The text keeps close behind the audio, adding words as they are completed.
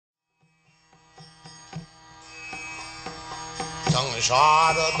Hare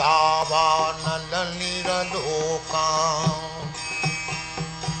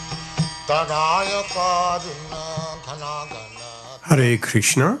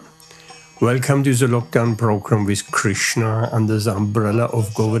Krishna. Welcome to the lockdown program with Krishna under the umbrella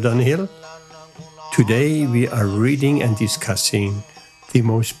of Govardhan Hill. Today we are reading and discussing the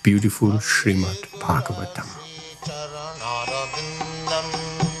most beautiful Śrīmad-Bhāgavatam.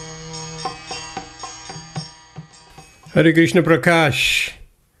 Hare Krishna Prakash.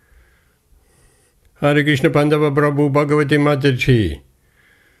 Hare Krishna Pandava Prabhu Bhagavati Mataji.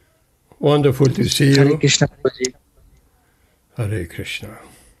 Wonderful to see you. Hare Krishna Prabhuji. Hare Krishna.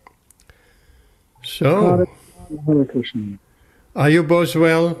 So, Hare Krishna. Are you both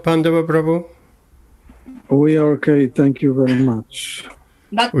well, Pandava Prabhu? We are okay, thank you very much.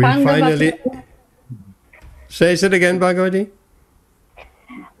 But We finally... Say it again, Bhagavati.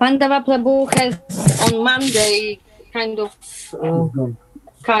 Pandava Prabhu has on Monday kind of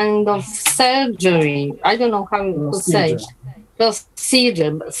surgery. I don't know how to say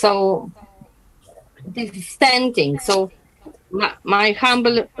procedure. So this is stenting. So my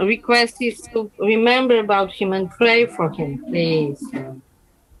humble request is to remember about him and pray for him, please.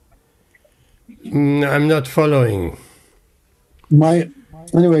 I'm not following.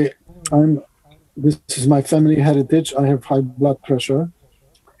 Anyway, this is my family heritage. I have high blood pressure.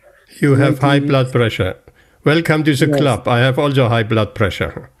 You have high blood pressure. Welcome to the club. I have also high blood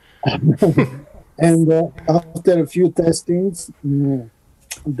pressure. And after a few testings,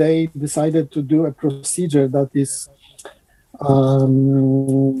 they decided to do a procedure that is,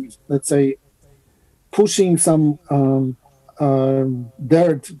 let's say, pushing some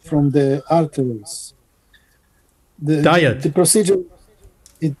dirt from the arteries. Diet. The procedure.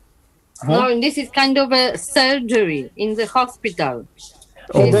 No, this is kind of a surgery in the hospital.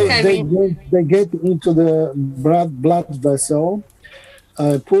 They get into the blood vessel,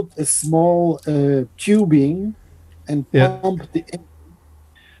 put a small tubing, and pump the air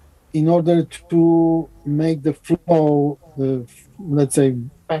in order to make the flow, let's say,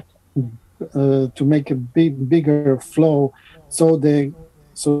 to make a bigger flow, so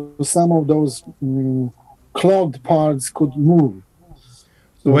some of those clogged parts could move.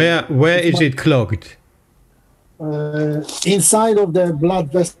 So where is it clogged? Inside of the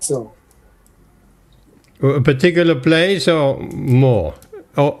blood vessel. A particular place or more?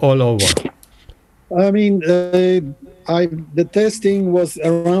 All over? I mean, the testing was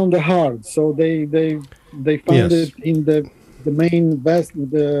around the heart, so they found it in the main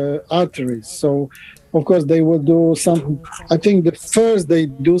the arteries. So, of course, they will do some. I think they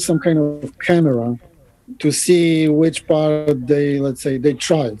do some kind of camera to see which part they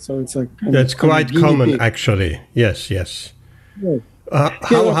try. So it's a that's quite common, actually. Yes.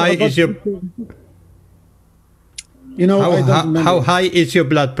 How high is your? How high is your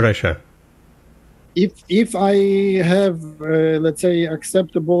blood pressure? If I have, let's say,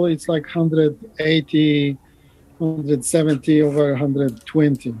 acceptable, it's like 180, 170 over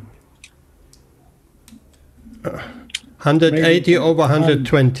 120. 180 over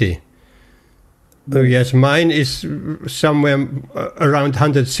 120. Oh, yes, mine is somewhere around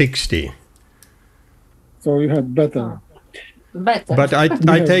 160. So you have better. But I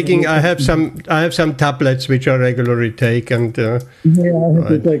have some tablets which I regularly take, and I have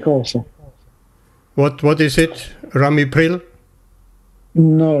to take also. What is it? Ramipril?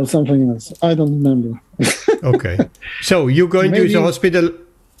 No, something else. I don't remember. Okay. So you're going to the hospital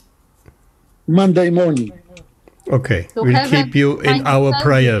Monday morning. Okay. We'll keep you in our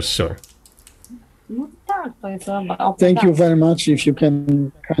prayers, sir. Thank you very much. If you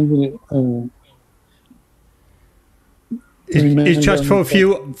can kindly. It's just for a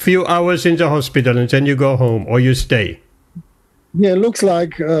few hours in the hospital, and then you go home, or you stay. Yeah, looks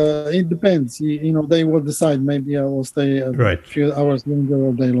like it depends. They will decide. Maybe I will stay a few hours longer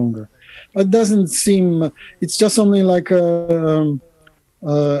or a day longer. It doesn't seem. It's just only like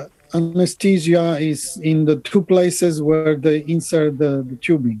anesthesia is in the two places where they insert the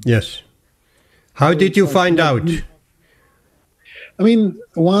tubing. Yes. How did you find out? I mean,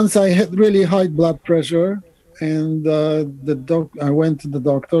 once I had really high blood pressure, and I went to the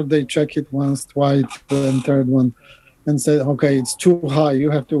doctor. They check it once, twice, and third one, and said, "Okay, it's too high.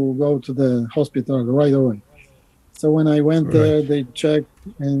 You have to go to the hospital right away." So when I went there, they checked,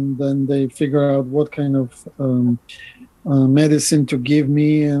 and then they figure out what kind of medicine to give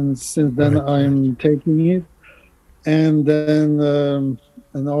me, and since then I'm taking it, and then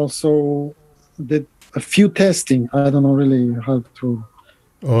and also did a few testing. I don't know really how to.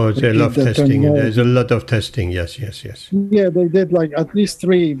 Oh, they love testing. There's a lot of testing. Yes. Yeah, they did like at least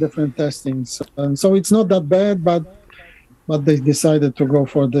 3 different testings, and so it's not that bad. But but they decided to go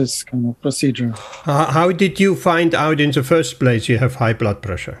for this kind of procedure. How did you find out in the first place you have high blood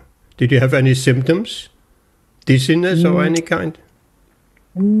pressure? Did you have any symptoms? Dizziness or any kind?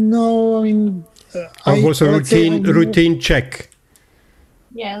 No, I mean... Or was a routine check?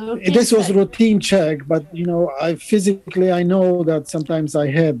 Yeah, this was routine check, but you know, I know that sometimes I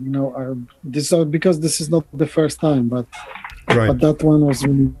had, you know, this because this is not the first time, but that one was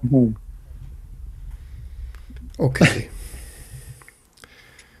really hard. Okay.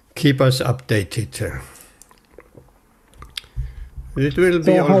 Keep us updated. It will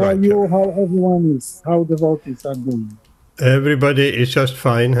be all right. How are you? How everyone is? How devotees are doing? Everybody is just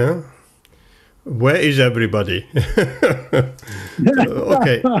fine, huh? Where is everybody?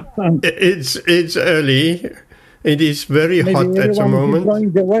 Okay, it's early. It is very hot at the moment.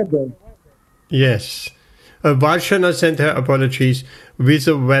 Enjoying the weather. Yes, Varshana sent her apologies. With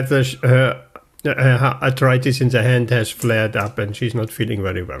the weather, her arthritis in the hand has flared up, and she's not feeling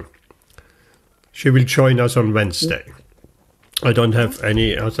very well. She will join us on Wednesday. I don't have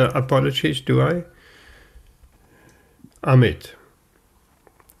any other apologies, do I? Amit.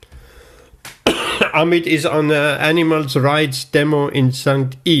 Amit is on animals rights demo in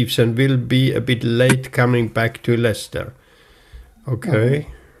St. Eves and will be a bit late coming back to Leicester. Okay.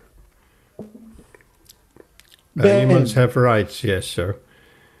 Animals have rights, yes, sir.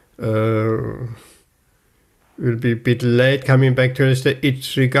 Will be a bit late coming back to Leicester.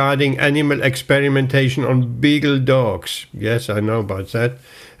 It's regarding animal experimentation on beagle dogs. Yes, I know about that.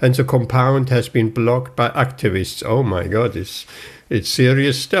 And the compound has been blocked by activists. Oh my God, it's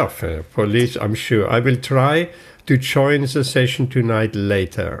serious stuff. Police, I'm sure. I will try to join the session tonight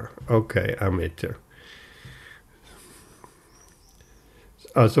later. Okay, Amit.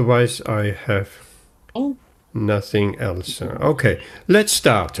 Otherwise, I have nothing else. Okay, let's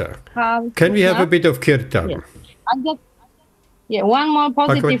start. Can we have a bit of Kirtan? Yeah, one more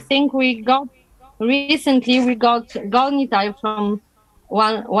positive thing we got. Recently, we got gold nectar from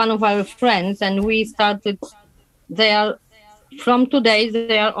one of our friends, and we started there. From today,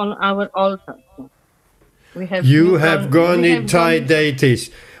 they are on our altar. You have gone in Thai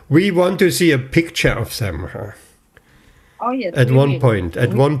deities. We want to see a picture of them. Oh yes. At one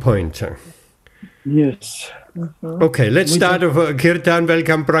point. Yes. Okay, let's start off. Kirtan,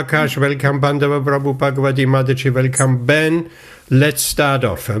 welcome Prakash, welcome Bandava Prabhu Bhagavati Mataji, welcome Ben. Let's start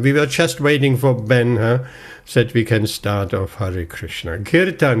off. We were just waiting for Ben, so that we can start off Hare Krishna.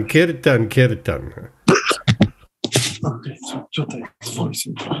 Kirtan, Kirtan, Kirtan. Okay,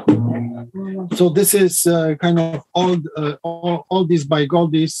 so this is kind of all this by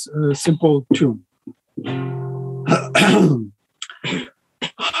Goldie's simple tune.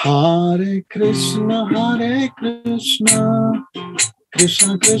 Hare Krishna,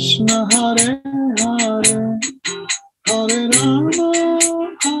 Krishna Krishna, Hare Hare, Hare Rama,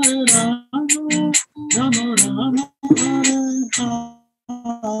 Rama Rama, Hare Hare.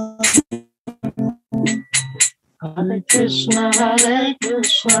 Hare Krishna,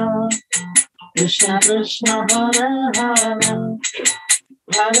 Krishna Krishna, Hare Hare,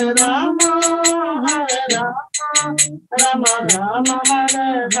 Hare Rama, Rama Rama,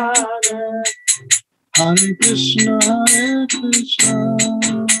 Hare Hare. Hare Krishna,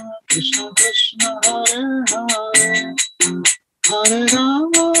 Krishna Krishna, Hare Hare, Hare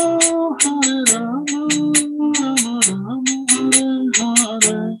Rama, Rama Rama, Hare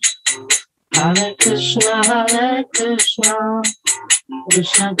Hare. Hare Krishna,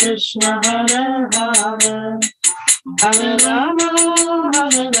 Krishna Krishna, Hare Hare, Hare Rama,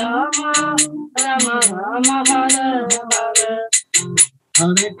 Rama Rama, Hare Hare.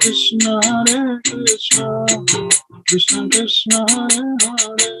 Hare Krishna, Krishna Krishna, Hare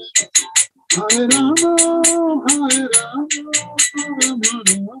Hare, Hare Rama, Rama Rama,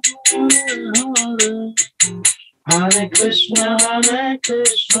 Hare Hare. Hare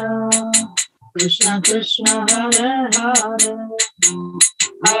Krishna, Krishna Krishna, Hare Hare,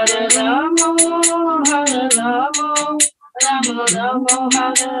 Hare Rama, Rama Rama,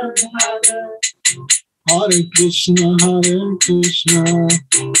 Hare Hare. Hare Krishna,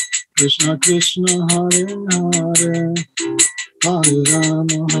 Krishna Krishna, Hare Hare, Hare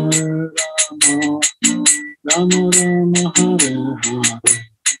Rama, Rama Rama, Hare Hare.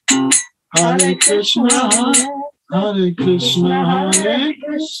 Hare Krishna, Krishna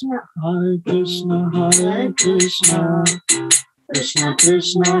Krishna, Hare Krishna, Krishna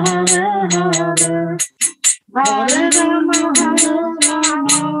Krishna, Hare Hare, Hare Rama,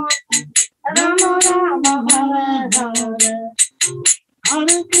 Rama Rama, Hare Hare.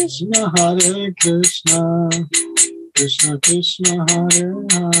 Hare Krishna, Krishna Krishna, Hare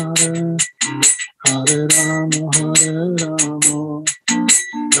Hare, Hare Rama,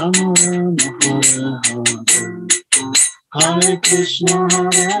 Krishna,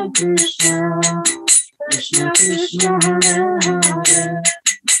 Krishna Krishna, Hare Hare,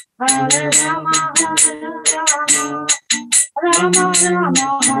 Hare Rama, Rama Rama,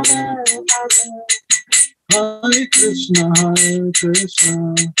 Hare Hare. Hare Krishna,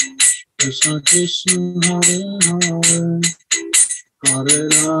 Krishna Krishna, Hare Hare, Hare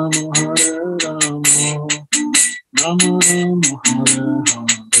Rama, Rama Rama, Hare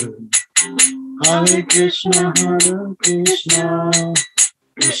Hare. Hare Krishna,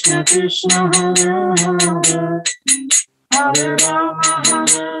 Krishna Krishna, Hare Hare, Hare Rama,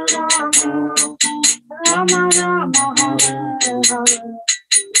 Rama Rama, Hare Hare.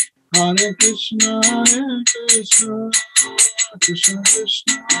 Hare Krishna, Krishna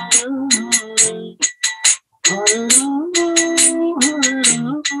Krishna, Hare Hare, Hare Rama, Hare.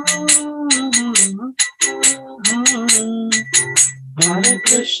 Hare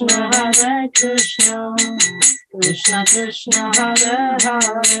Krishna, Krishna Krishna, Hare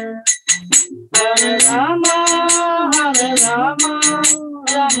Hare, Hare Rama,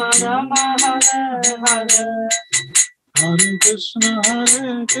 Rama Rama, Hare Hare. Hare Krishna,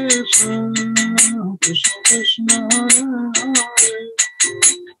 Krishna Krishna, Hare Hare,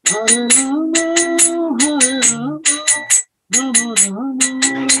 Hare Rama, Rama Rama,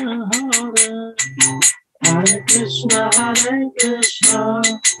 Hare Hare. Hare Krishna,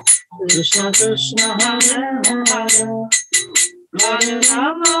 Krishna Krishna, Hare Hare, Hare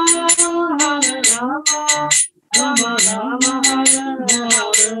Rama, Rama Rama, Hare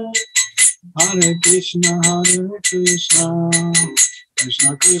Hare. Hare Krishna,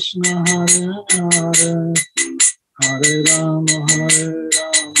 Krishna Krishna, Hare Hare, Hare Rama,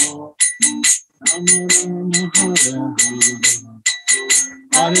 Rama Rama, Hare Hare.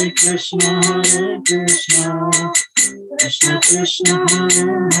 Hare Krishna, Krishna Krishna,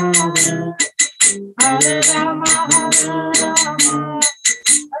 Hare Hare, Hare Rama,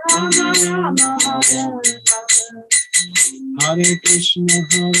 Rama Rama, Hare Hare. Hare Krishna,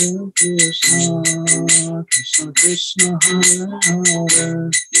 Krishna Krishna, Hare Hare,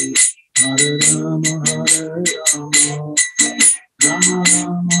 Hare Rama, Rama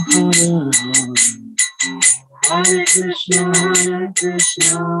Rama, Hare Hare. Hare Krishna,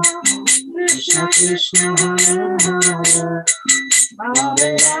 Krishna Krishna, Hare Hare, Hare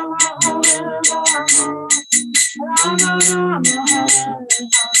Rama, Rama Rama, Hare Hare.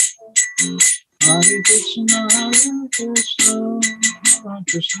 Hare Krishna,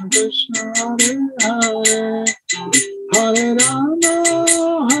 Krishna Krishna, Hare Hare, Hare Rama,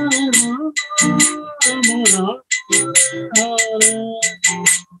 Rama Rama, Hare.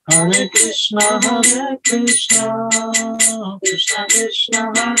 Hare Krishna, Krishna Krishna,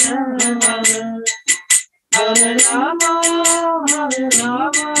 Hare Hare, Hare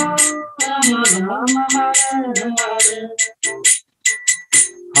Rama, Rama Rama, Hare Hare.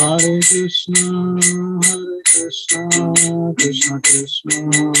 Hare Krishna, Krishna Krishna,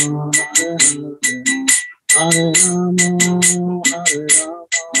 Hare Hare, Hare Rama,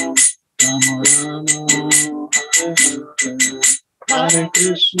 Rama Rama, Hare Hare. Hare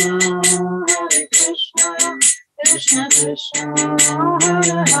Krishna, Krishna Krishna,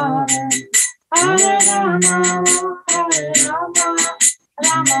 Hare Hare, Hare Rama,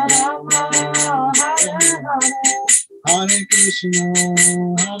 Rama Rama, Hare Hare. Hare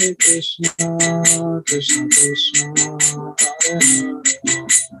Krishna, Krishna Krishna, Hare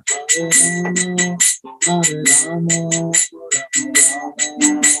Hare, Hare Rama,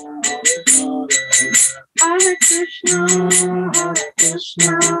 Hare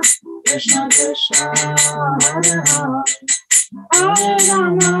Krishna, Krishna Krishna, Hare Hare, Hare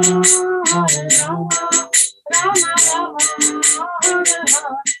Rama, Rama Rama, Hare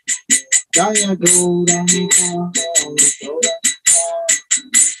Hare. Jaya Gauranika,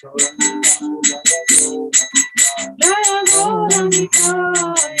 Jaya Gauranika,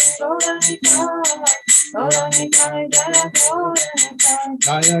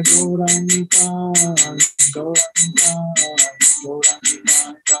 Jaya Gauranika,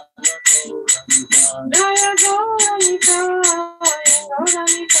 Jaya Gauranika,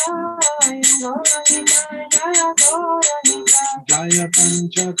 Jaya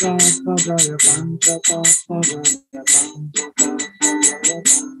Panchatattva, Jaya Panchatattva,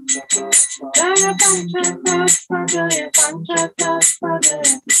 Jaya Panchatattva,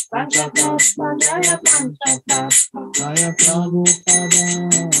 Jaya Panchatattva, Jaya Panchatattva, Jaya Prabhupada,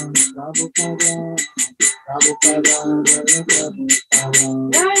 Prabhupada, Prabhupada, Jaya Prabhupada,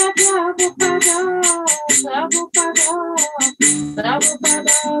 Jaya Prabhupada, Prabhupada,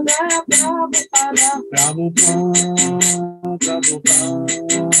 Prabhupada, Jaya Prabhupada, Prabhupada, Prabhupada, Prabhupada,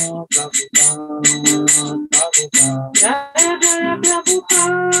 Prabhupada. Jaya Jaya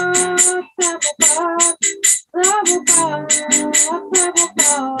Prabhupada, Prabhupada,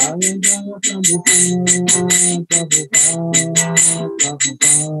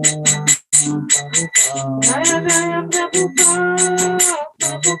 Jaya Jaya Prabhupada,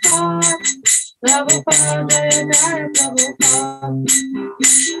 Prabhupada, Prabhupada, Jaya Jaya Prabhupada.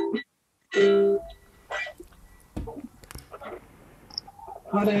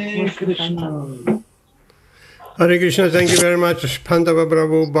 Hare Krishna. Hare Krishna, thank you very much, Pandava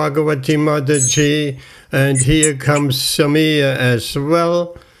Prabhu, Bhagavati Mataji, and here comes Samir as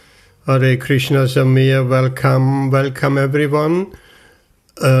well. Hare Krishna, Samir, welcome everyone.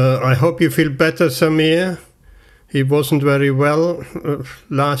 I hope you feel better, Samir. He wasn't very well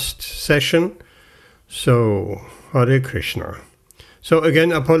last session, so Hare Krishna. So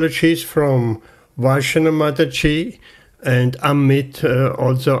again, apologies from Vaishana Mataji. And Amit,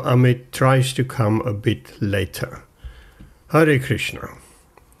 also Amit tries to come a bit later. Hare Krishna.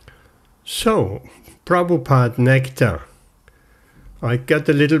 So, Prabhupada Nectar. I got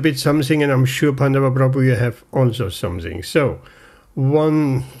a little bit something, and I'm sure Pandava Prabhu you have also something. So,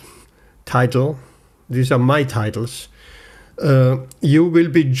 one title, these are my titles. You will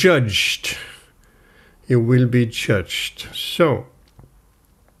be judged. You will be judged. So,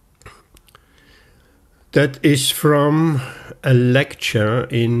 that is from a lecture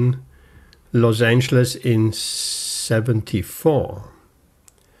in Los Angeles in 74.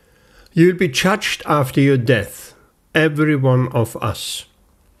 You'll be judged after your death, every one of us.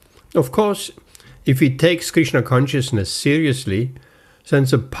 Of course, if he takes Krishna consciousness seriously, then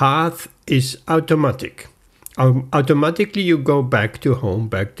the path is automatic. Automatically you go back to home,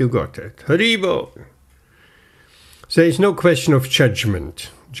 back to Godhead. Haribo! There is no question of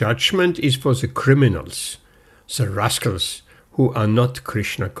judgment. Judgment is for the criminals, the rascals who are not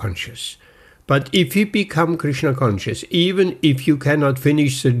Krishna conscious. But if you become Krishna conscious, even if you cannot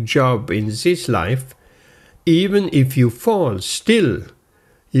finish the job in this life, even if you fall, still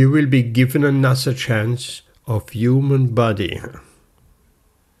you will be given another chance of human body.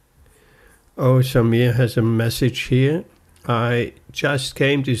 Oh, Samir has a message here. I just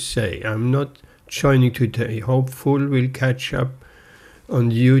came to say I'm not joining today. Hopeful we'll catch up on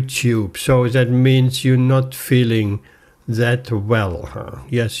YouTube. So that means you're not feeling that well. Huh?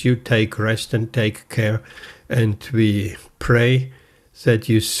 Yes, you take rest and take care, and we pray that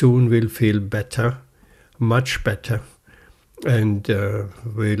you soon will feel better, much better, and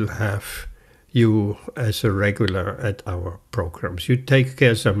we'll have you as a regular at our programs. You take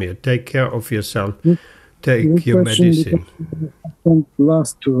care, Samir. Take care of yourself. Take your medicine.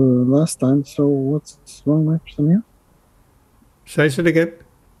 Last time. So what's wrong with Samir? Say it again.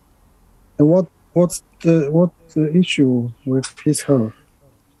 What's the issue with his health?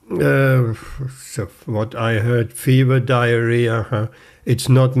 So what I heard, fever, diarrhea. Huh? It's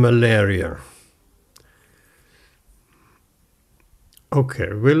not malaria.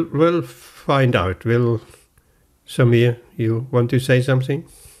 Okay, we'll find out. Samir, you want to say something?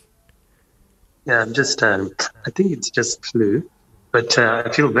 Yeah, I'm just. I think it's just flu, but I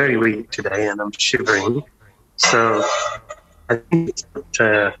feel very weak today, and I'm shivering. So I think it's not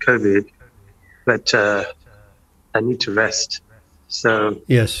COVID, but I need to rest. So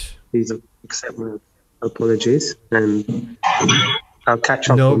yes, please accept my apologies, and I'll catch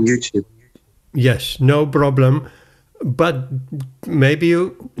up on YouTube. Yes, no problem. But maybe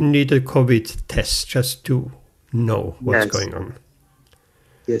you need a COVID test just to know what's going on.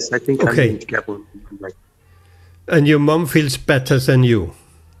 Yes, I think I'm going to get one. And your mom feels better than you?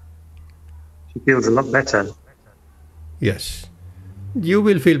 She feels a lot better. Yes. You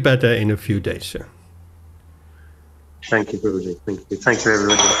will feel better in a few days, sir. Thank you, Prabhuji. Thank you. Thank you,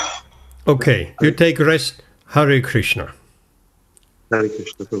 everyone. Okay, you take rest. Hare Krishna. Hare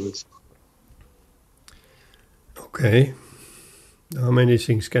Krishna, Prabhuji. Okay. How many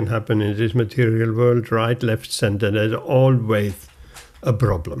things can happen in this material world? Right, left, center. There's always a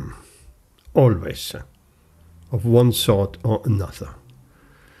problem. Always, sir. Of one sort or another.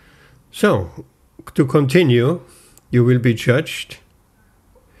 So, to continue, you will be judged.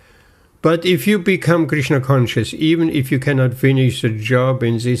 But if you become Krishna conscious, even if you cannot finish the job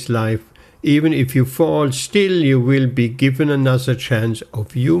in this life, even if you fall, still you will be given another chance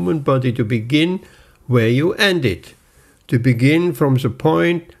of human body to begin where you ended, to begin from the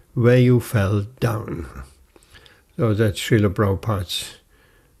point where you fell down. So that's Srila Prabhupada's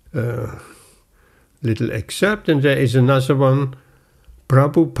little excerpt. And there is another one.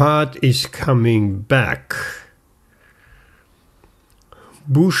 Prabhupada is coming back.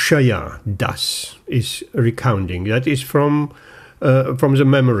 Bhushaya Das is recounting. That is from the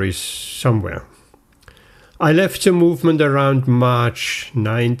memories somewhere. I left the movement around March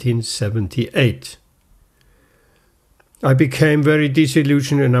 1978. I became very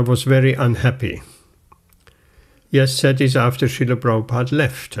disillusioned and I was very unhappy. Yes, that is after Srila Prabhupada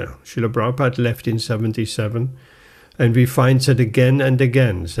left. Srila Prabhupada left in 77, and we find that again and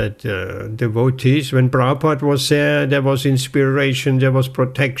again, that devotees, when Prabhupada was there was inspiration, there was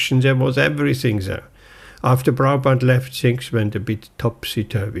protection, there was everything there. After Prabhupada left, things went a bit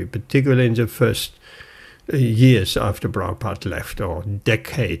topsy-turvy, particularly in the first years after Prabhupada left, or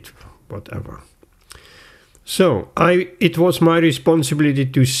decade, whatever. So, it was my responsibility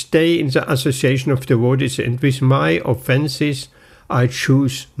to stay in the association of devotees, and with my offenses, I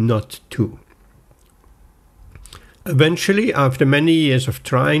choose not to. Eventually, after many years of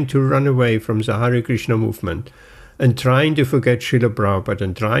trying to run away from the Hare Krishna movement, and trying to forget Srila Prabhupada,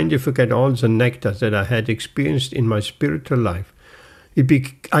 and trying to forget all the nectar that I had experienced in my spiritual life, I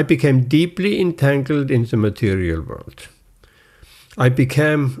became deeply entangled in the material world. I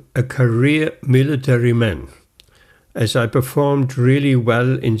became a career military man, as I performed really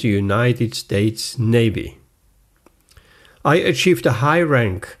well in the United States Navy. I achieved a high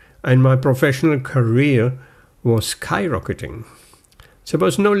rank and my professional career was skyrocketing. There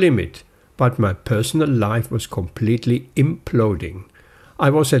was no limit, but my personal life was completely imploding.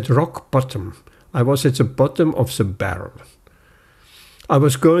 I was at rock bottom. I was at the bottom of the barrel. I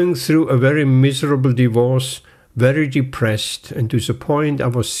was going through a very miserable divorce, very depressed, and to the point I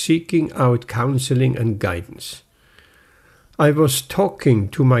was seeking out counseling and guidance. I was talking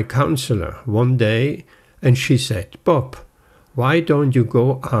to my counselor one day, and she said, "Bob, why don't you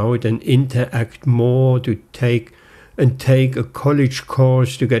go out and interact more to take a college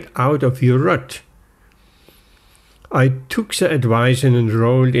course to get out of your rut?" I took the advice and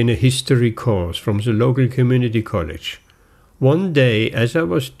enrolled in a history course from the local community college. One day, as I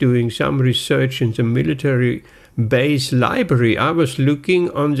was doing some research in the military base library, I was looking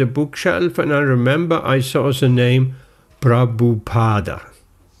on the bookshelf and I remember I saw the name Prabhupada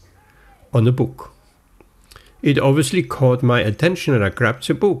on the book. It obviously caught my attention and I grabbed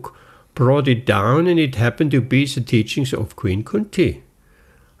the book, brought it down, and it happened to be the teachings of Queen Kunti.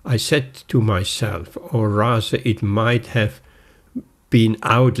 I said to myself, or rather it might have been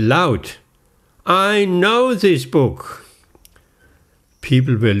out loud, "I know this book."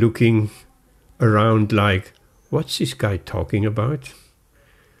 People were looking around like, "What's this guy talking about?"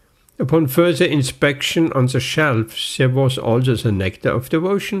 Upon further inspection on the shelves, there was also the Nectar of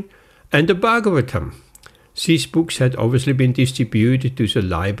Devotion and the Bhagavatam. These books had obviously been distributed to the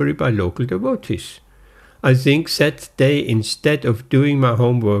library by local devotees. I think that day, instead of doing my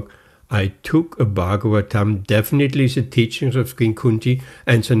homework, I took a Bhagavatam, definitely the teachings of Queen Kunti,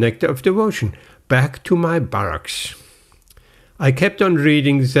 and the Nectar of Devotion, back to my barracks. I kept on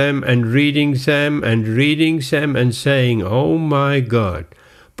reading them and reading them and reading them and saying, "Oh my God,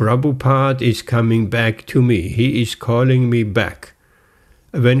 Prabhupada is coming back to me. He is calling me back."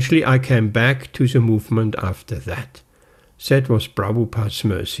 Eventually I came back to the movement after that. That was Prabhupada's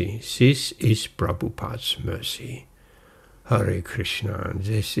mercy. This is Prabhupada's mercy. Hare Krishna.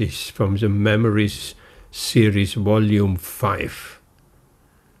 This is from the Memories series, volume 5.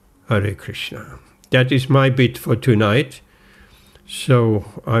 Hare Krishna. That is my bit for tonight. So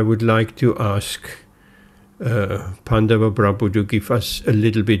I would like to ask Pandava Prabhu to give us a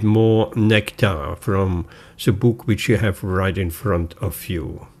little bit more nectar from the book which you have right in front of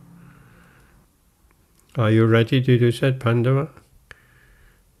you. Are you ready to do that, Pandava?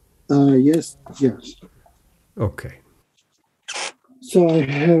 Yes. Okay. So I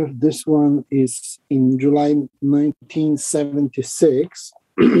have, this one is in July 1976.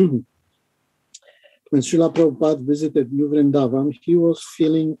 When Srila Prabhupada visited New Vrindavan, he was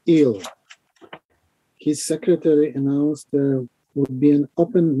feeling ill. His secretary announced there would be an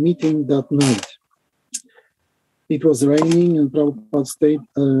open meeting that night. It was raining and Prabhupada stayed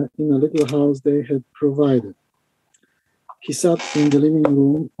in a little house they had provided. He sat in the living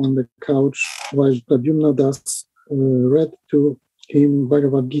room on the couch while Pradyumna Das read to him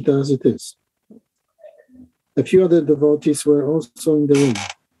Bhagavad Gita as it is. A few other devotees were also in the room.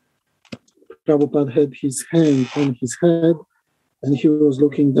 Prabhupada had his hand on his head and he was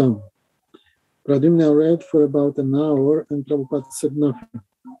looking down. Pradyumna read for about an hour and Prabhupada said nothing.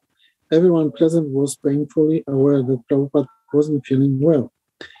 Everyone present was painfully aware that Prabhupada wasn't feeling well,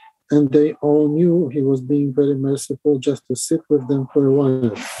 and they all knew he was being very merciful just to sit with them for a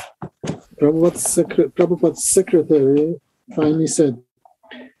while. Prabhupada's secretary finally said,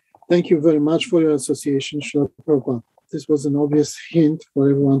 "Thank you very much for your association, Srila Prabhupada." This was an obvious hint for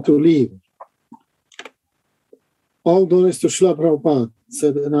everyone to leave. All glories to Srila Prabhupada.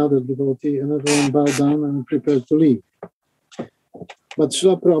 said another devotee, and everyone bowed down and prepared to leave. But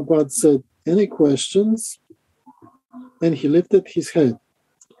Srila Prabhupada said, any questions? And he lifted his head.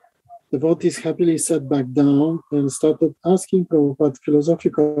 Devotees happily sat back down and started asking Prabhupada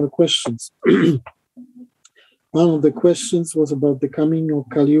philosophical questions. One of the questions was about the coming of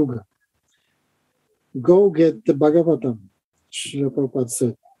Kali Yuga. Go get the Bhagavatam, Srila Prabhupada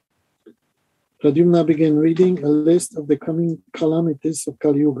said. Pradyumna began reading a list of the coming calamities of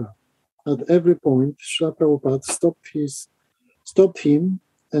Kali Yuga. At every point, Srila Prabhupada stopped him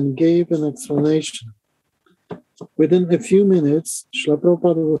and gave an explanation. Within a few minutes, Srila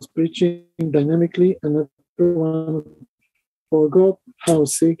Prabhupada was preaching dynamically and everyone forgot how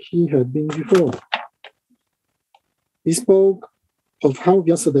sick he had been before. He spoke of how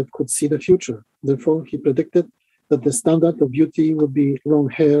Vyasadeva could see the future. Therefore, he predicted that the standard of beauty would be long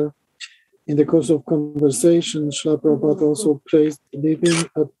hair. In the course of conversation, Srila Prabhupada also praised living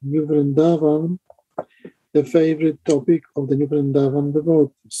at New Vrindavan, the favorite topic of the New Vrindavan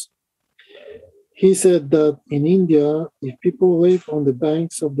devotees. He said that in India, if people live on the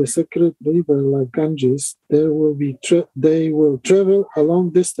banks of the sacred river like Ganges, they will travel a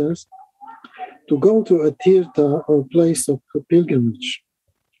long distance to go to a tirtha or place of pilgrimage.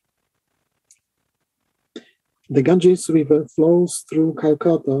 The Ganges River flows through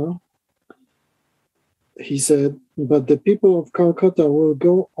Calcutta, he said, but the people of Calcutta will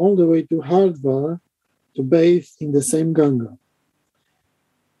go all the way to Hardwar to bathe in the same Ganga.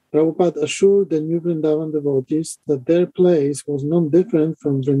 Prabhupada assured the New Vrindavan devotees that their place was not different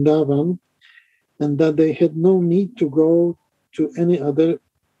from Vrindavan and that they had no need to go to any other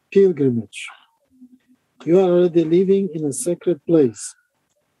pilgrimage. You are already living in a sacred place.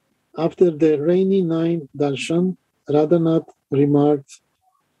 After the rainy night darshan, Radhanath remarked,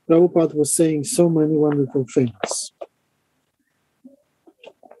 Prabhupada was saying so many wonderful things.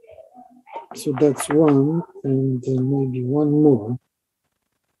 So that's one, and maybe one more.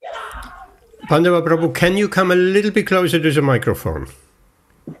 Pandava Prabhu, can you come a little bit closer to the microphone?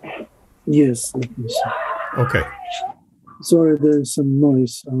 Yes, let me see. Okay. Sorry, there's some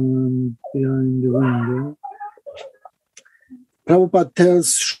noise behind the window. Prabhupada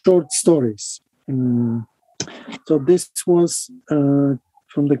tells short stories. So this was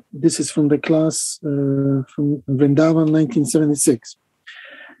from the class from Vrindavan, 1976.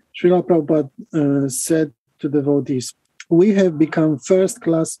 Srila Prabhupada said to devotees, "We have become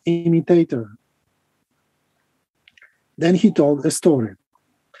first-class imitator." Then he told a story.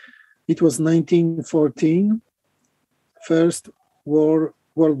 It was 1914. First World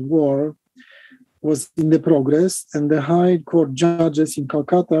War was in the progress, and the High Court judges in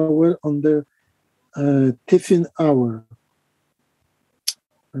Calcutta were on their tiffin hour.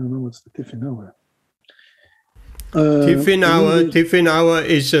 I don't know what's the tiffin hour. Tiffin hour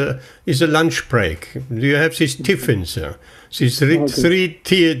is a lunch break. Do you have these tiffins? These three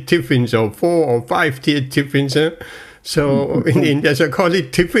tiered tiffins, or 4 or 5 tiered tiffins. So in India, they call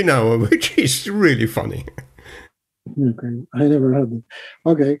it tiffin hour, which is really funny. Okay, I never heard it.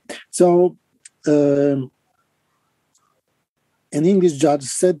 Okay, so an English judge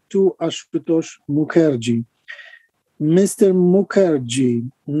said to Ashutosh Mukherjee, "Mr. Mukherjee,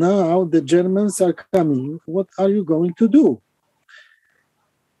 now the Germans are coming. What are you going to do?"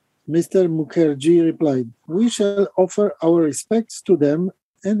 Mr. Mukherjee replied, "We shall offer our respects to them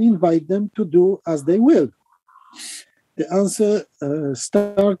and invite them to do as they will." The answer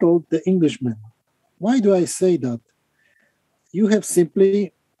startled the Englishman. "Why do I say that? You have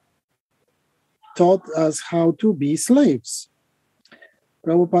simply taught us how to be slaves."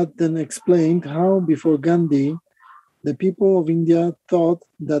 Prabhupada then explained how before Gandhi, the people of India thought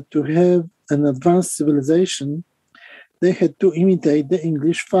that to have an advanced civilization, they had to imitate the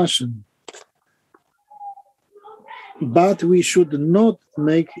English fashion. But we should not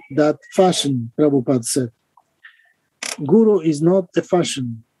make that fashion, Prabhupada said. Guru is not a fashion.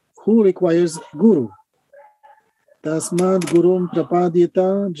 Who requires guru? Tasmad gurum prapadyata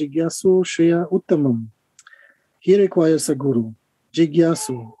jigyasu shreya uttamam. He requires a guru.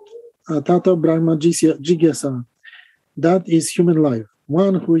 Jigyasu. Tata brahma jigyasa. That is human life.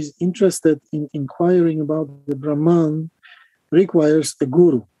 One who is interested in inquiring about the Brahman requires a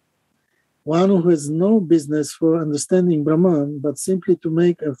guru. One who has no business for understanding Brahman, but simply to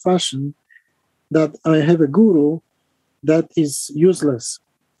make a fashion that I have a guru, that is useless.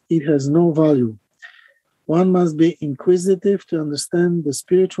 It has no value. One must be inquisitive to understand the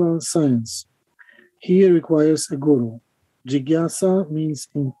spiritual science. He requires a guru. Jigyasa means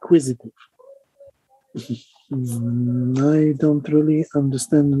inquisitive. I don't really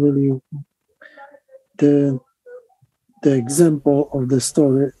understand the the example of the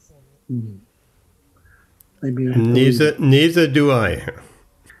story. Maybe neither do I.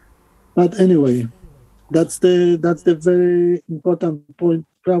 But anyway, that's the very important point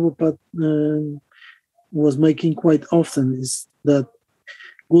Prabhupada was making quite often, is that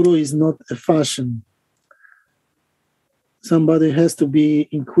Guru is not a fashion. Somebody has to be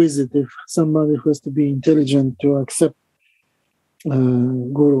inquisitive. Somebody who has to be intelligent to accept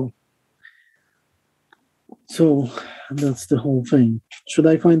Guru. So that's the whole thing. Should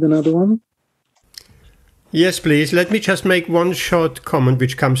I find another one? Yes, please. Let me just make one short comment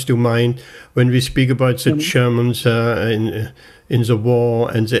which comes to mind when we speak about the Germans in the war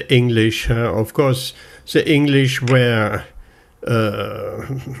and the English. Of course, the English were...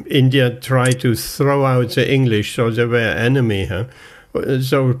 India tried to throw out the English, so they were enemy.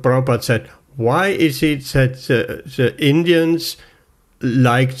 So Prabhupada said, why is it that the Indians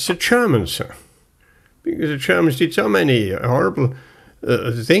liked the Germans? Because the Germans did so many horrible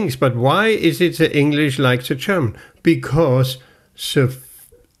things, but why is it the English like the German? Because the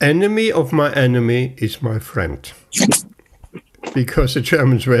enemy of my enemy is my friend. Because the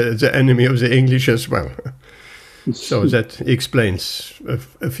Germans were the enemy of the English as well. So that explains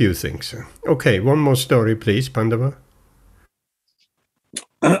a few things. Okay, one more story, please, Pandava.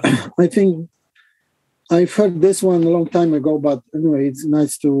 I think I've heard this one a long time ago, but anyway, it's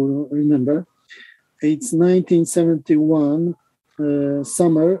nice to remember. It's 1971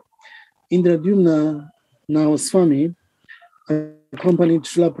 summer. Indradyumna, now Swami, accompanied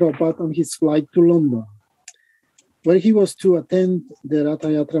Srila Prabhupada on his flight to London, where he was to attend the Ratha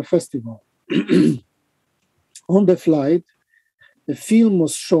Yatra festival. On the flight, a film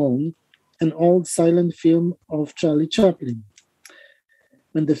was shown, an old silent film of Charlie Chaplin.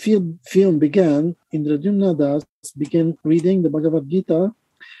 When the film began, Indradyumna Das began reading the Bhagavad Gita,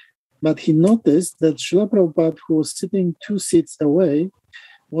 but he noticed that Srila Prabhupada, who was sitting 2 seats away,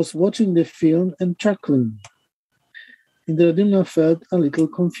 was watching the film and chuckling. Indradyumna felt a little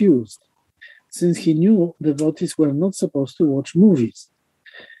confused, since he knew devotees were not supposed to watch movies.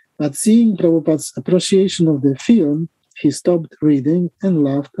 But seeing Prabhupada's appreciation of the film, he stopped reading and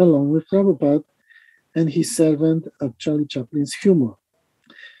laughed along with Prabhupada and his servant at Charlie Chaplin's humor.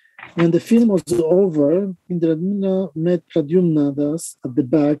 When the film was over, Indradyumna met Pradyumna Das at the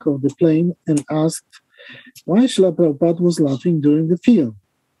back of the plane and asked why Srila Prabhupada was laughing during the film.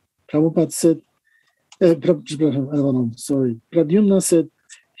 Prabhupada said, Pradyumna said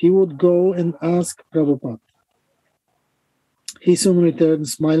he would go and ask Prabhupada. He soon returned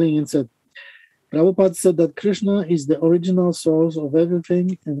smiling and said, Prabhupada said that Krishna is the original source of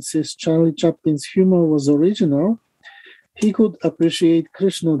everything, and since Charlie Chaplin's humor was original, he could appreciate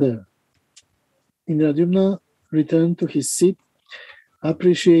Krishna there. Indradyumna returned to his seat,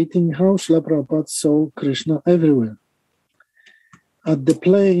 appreciating how Srila Prabhupada saw Krishna everywhere. As the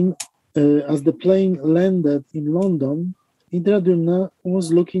plane landed in London, Indradyumna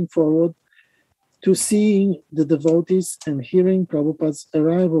was looking forward to seeing the devotees and hearing Prabhupada's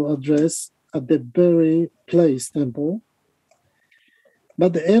arrival address at the Bury Place temple.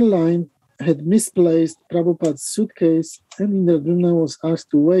 But the airline had misplaced Prabhupada's suitcase, and Indradyumna was asked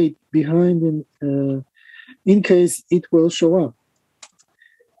to wait behind in case it will show up.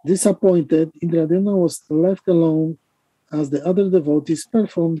 Disappointed, Indradyumna was left alone as the other devotees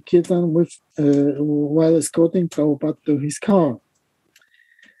performed Kirtan while escorting Prabhupada to his car.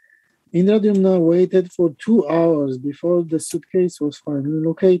 Indradyumna waited for 2 hours before the suitcase was finally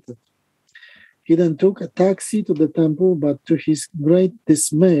located. He then took a taxi to the temple, but to his great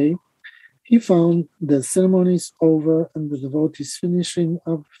dismay, he found the ceremonies over and the devotees finishing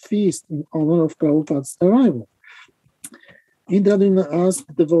a feast in honor of Prabhupada's arrival. Indradyumna asked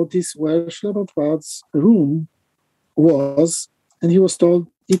the devotees where Srila Prabhupada's room was, and he was told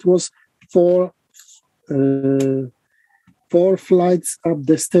it was 4 flights up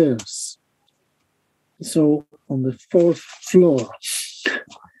the stairs. So on the 4th floor.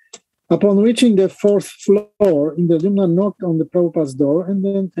 Upon reaching the 4th floor, Indradyumna knocked on the Prabhupada's door and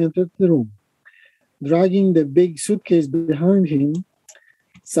then entered the room. Dragging the big suitcase behind him,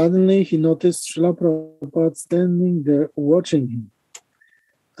 suddenly he noticed Srila Prabhupada standing there watching him.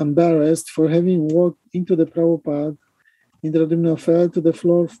 Embarrassed for having walked into the Prabhupada, Indradyumna fell to the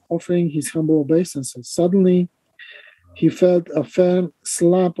floor, offering his humble obeisances. Suddenly, he felt a firm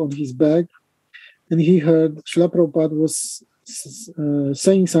slap on his back, and he heard Srila Prabhupada was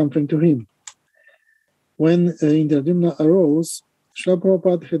saying something to him. When Indradyumna arose, Srila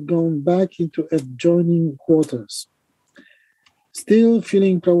Prabhupada had gone back into adjoining quarters. Still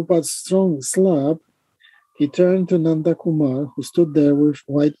feeling Prabhupada's strong slap, he turned to Nanda Kumar, who stood there with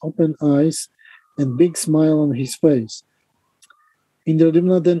wide open eyes and big smile on his face.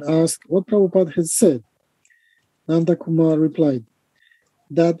 Indradyumna then asked what Prabhupada had said. Nanda Kumar replied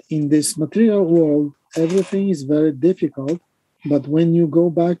that in this material world, everything is very difficult, but when you go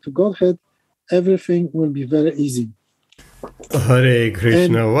back to Godhead, everything will be very easy. Hare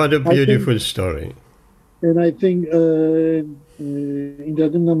Krishna, what a beautiful story. And I think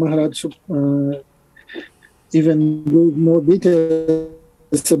Indradyumna Maharaj even gave more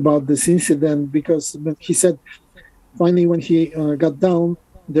details about this incident, because he said finally when he got down,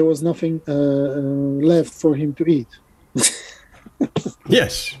 there was nothing left for him to eat.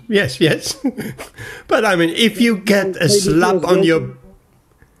 Yes. But I mean, if you get a slap on your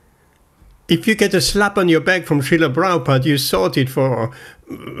back from Srila Prabhupada, you sought it for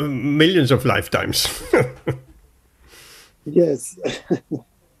millions of lifetimes. Yes.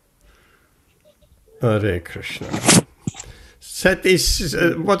 Hare Krishna. That is,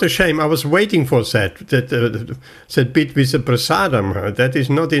 what a shame. I was waiting for that bit with the prasadam. That is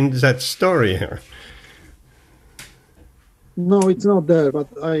not in that story here. No, it's not there, but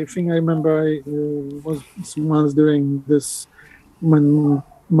I think I remember I was once during this, when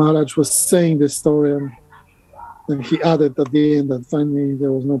Maharaj was saying this story, and then he added at the end that finally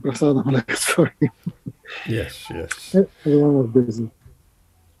there was no prasadam left for him. Yes. Everyone was busy.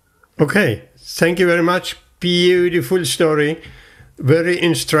 Okay, thank you very much. Beautiful story, very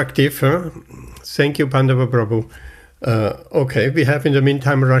instructive. Thank you, Pandava Prabhu. Okay, we have in the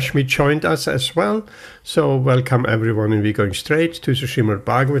meantime Rashmi joined us as well. So welcome everyone, and we're going straight to the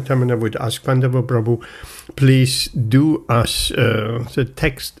Śrīmad-Bhāgavatam, and I would ask Pandava Prabhu, please do us the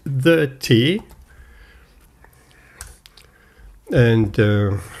text 30. And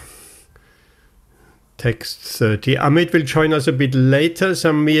text 30. Amit will join us a bit later.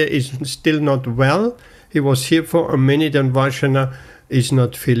 Samir is still not well. He was here for a minute, and Varshana is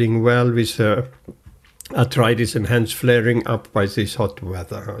not feeling well with arthritis and hands flaring up by this hot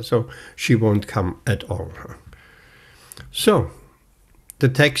weather. So she won't come at all. So the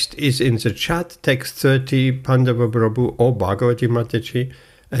text is in the chat, text 30, Pandava Prabhu or Bhagavati Mataji,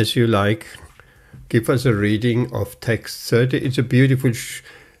 as you like. Give us a reading of text 30. It's a beautiful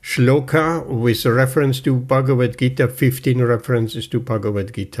shloka with a reference to Bhagavad Gita, 15 references to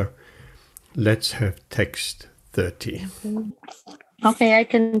Bhagavad Gita. Let's have text 30. Okay, I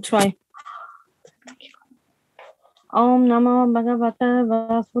can try. Om Namo Bhagavate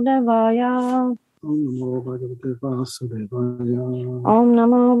Vasudevaya. Om Namo Bhagavate Vasudevaya. Om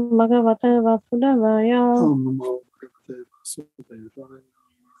Namo Bhagavate Vasudevaya. Om Namo Bhagavate Vasudevaya.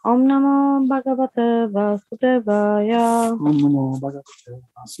 Om Namo Bhagavate Vasudevaya. Om Namo Bhagavate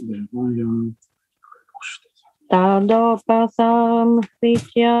Vasudevaya. Tadopasam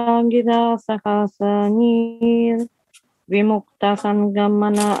Sritya Gita Sakasanir Vimukta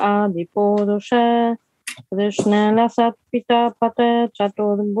Sangamana Adipodusha Krishna Lasat Pita Pate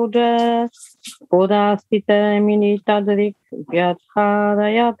Chatur Buddha Buddhastite Minitadrik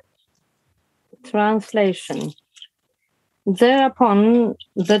Vyatharayat. Translation. Thereupon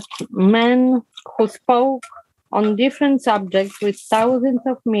the men who spoke on different subjects with thousands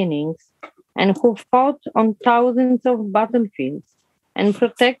of meanings, and who fought on thousands of battlefields and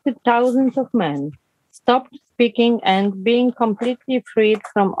protected thousands of men, stopped speaking, and being completely freed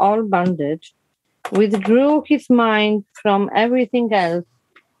from all bondage, withdrew his mind from everything else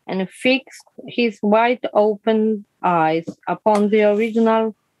and fixed his wide open eyes upon the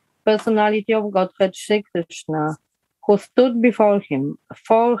original personality of Godhead Sri Krishna, who stood before him,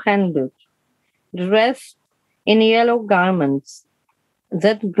 four-handed, dressed in yellow garments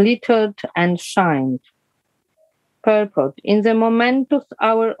that glittered and shined. Purport. In the momentous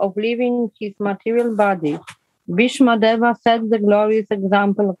hour of leaving his material body, Bhishmadeva set the glorious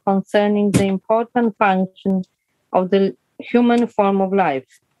example concerning the important function of the human form of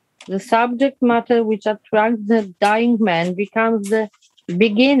life. The subject matter which attracts the dying man becomes the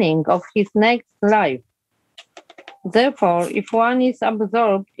beginning of his next life. Therefore, if one is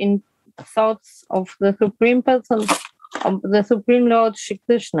absorbed in thoughts of the Supreme Person, of the Supreme Lord Shri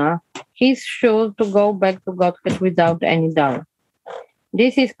Krishna, he is sure to go back to Godhead without any doubt.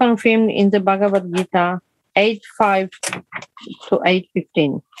 This is confirmed in the Bhagavad Gita 8.5 to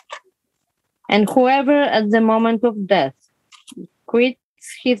 8.15. And whoever at the moment of death quits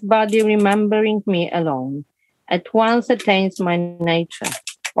his body remembering me alone, at once attains my nature.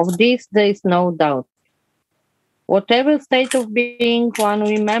 Of this there is no doubt. Whatever state of being one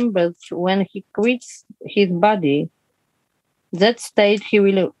remembers when he quits his body, that state he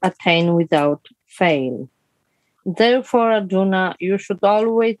will attain without fail. Therefore, Arjuna, you should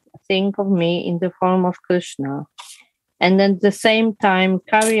always think of me in the form of Krishna, and at the same time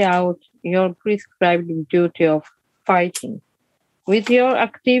carry out your prescribed duty of fighting. With your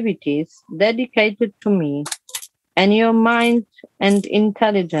activities dedicated to me, and your mind and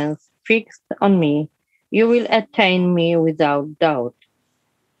intelligence fixed on me, you will attain me without doubt.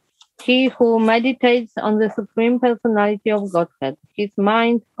 He who meditates on the Supreme Personality of Godhead, his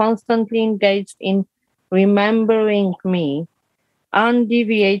mind constantly engaged in remembering me,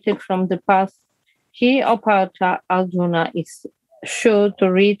 undeviated from the past, he, O Partha Arjuna, is sure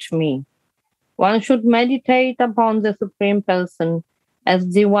to reach me. One should meditate upon the Supreme Person as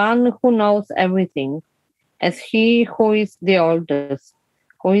the one who knows everything, as he who is the oldest,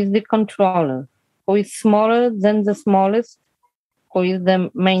 who is the controller, who is smaller than the smallest, who is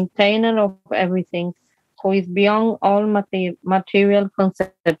the maintainer of everything, who is beyond all material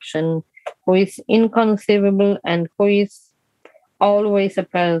conception, who is inconceivable, and who is always a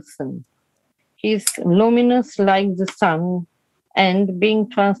person. He is luminous like the sun, and being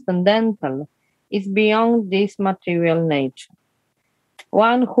transcendental, is beyond this material nature.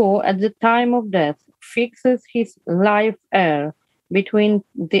 One who, at the time of death, fixes his life air between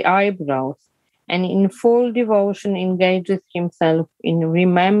the eyebrows, and in full devotion engages himself in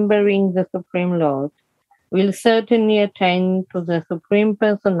remembering the Supreme Lord, will certainly attain to the Supreme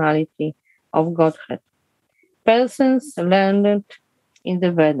Personality of Godhead. Persons learned in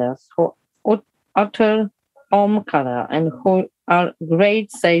the Vedas who utter Omkara and who are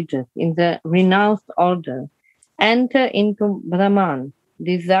great sages in the renounced order enter into Brahman,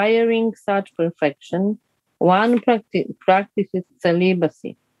 desiring such perfection. One practices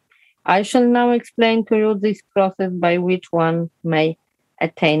celibacy. I shall now explain to you this process by which one may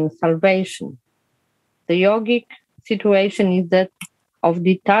attain salvation. The yogic situation is that of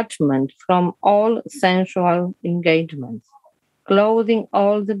detachment from all sensual engagements, closing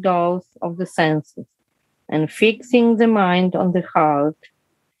all the doors of the senses, and fixing the mind on the heart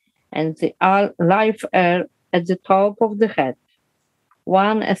and the life air at the top of the head.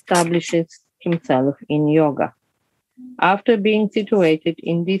 One establishes himself in yoga. After being situated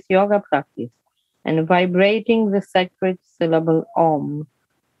in this yoga practice and vibrating the sacred syllable Om,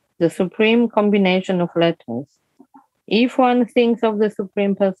 the supreme combination of letters, if one thinks of the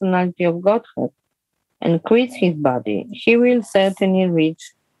Supreme Personality of Godhead and quits his body, he will certainly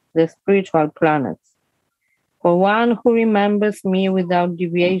reach the spiritual planets. For one who remembers me without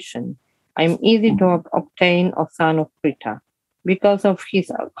deviation, I am easy to obtain, O son of Pritha, because of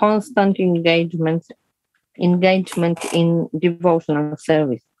his constant engagement in devotional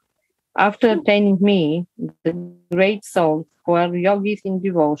service. After attaining me, the great souls who are yogis in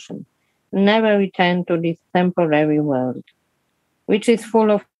devotion never return to this temporary world, which is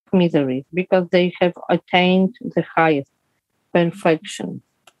full of miseries, because they have attained the highest perfection.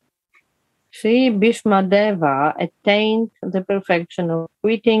 Sri Bhishmadeva attained the perfection of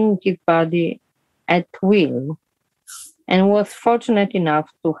quitting his body at will, and was fortunate enough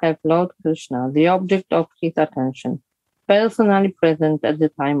to have Lord Krishna, the object of his attention, personally present at the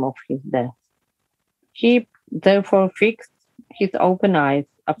time of his death. He therefore fixed his open eyes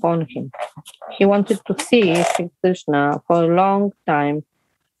upon him. He wanted to see Sri Krishna for a long time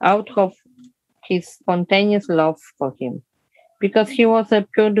out of his spontaneous love for him. Because he was a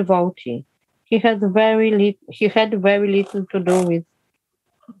pure devotee, he had very little to do with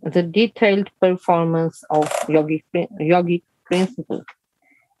the detailed performance of yogic principles.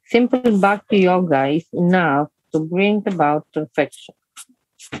 Simple bhakti yoga is enough to bring about perfection.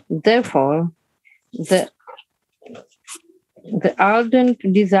 Therefore, the ardent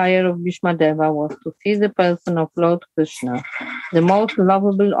desire of Bhishmadeva was to see the person of Lord Krishna, the most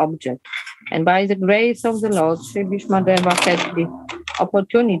lovable object. And by the grace of the Lord, Sri Bhishmadeva had the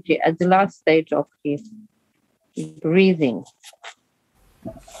opportunity at the last stage of his breathing.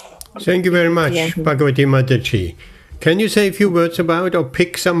 Thank you very much, Bhagavati Mataji. Can you say a few words about or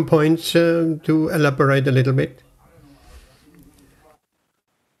pick some points to elaborate a little bit?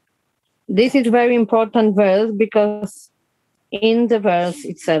 This is a very important verse because in the verse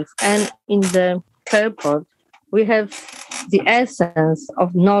itself and in the purport, we have the essence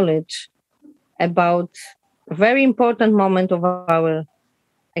of knowledge about a very important moment of our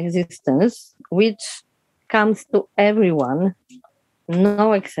existence, which comes to everyone,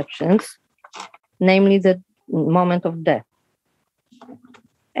 no exceptions, namely the moment of death.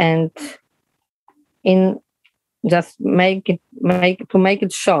 And in just make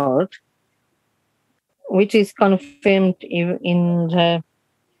it short, which is confirmed in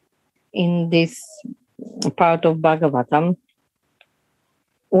this part of Bhagavatam,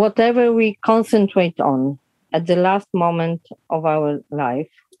 whatever we concentrate on at the last moment of our life,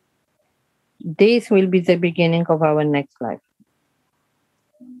 this will be the beginning of our next life.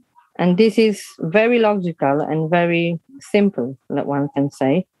 And this is very logical and very simple, one can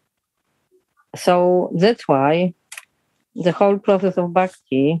say. So that's why the whole process of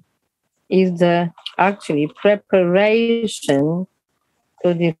bhakti is the actually preparation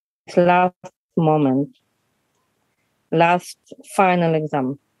to this last moment, last final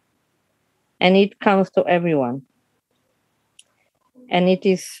exam. And it comes to everyone. And it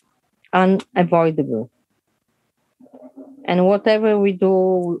is unavoidable. And whatever we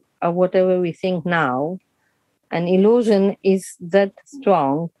do or whatever we think now, an illusion is that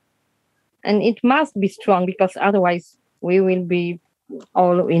strong. And it must be strong because otherwise we will be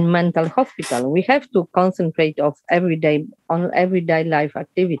all in mental hospital. We have to concentrate on everyday life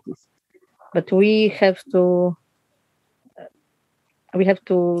activities. But we have to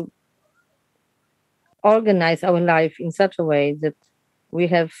organize our life in such a way that we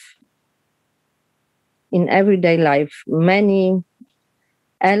have in everyday life many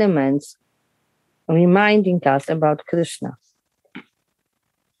elements reminding us about Krishna.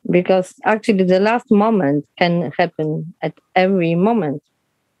 Because actually the last moment can happen at every moment.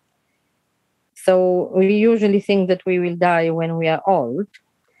 So we usually think that we will die when we are old,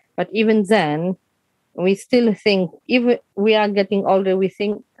 but even then we still think, if we are getting older, we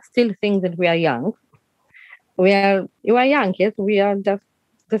still think that we are young. You are young, yes, we are just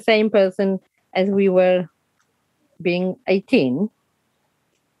the same person as we were being 18.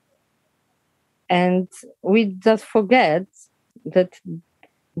 And we just forget that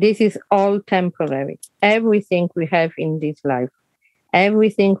this is all temporary. Everything we have in this life,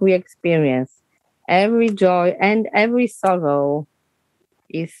 everything we experience, every joy and every sorrow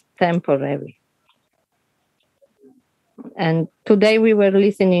is temporary. And today we were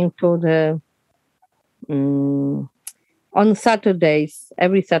listening to the on Saturdays,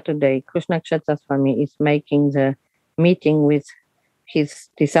 every Saturday, Krishna Kshetra Swami is making the meeting with his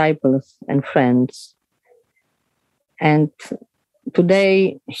disciples and friends. And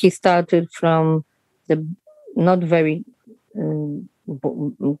today he started from the not very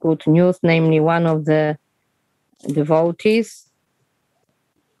good news, namely one of the devotees,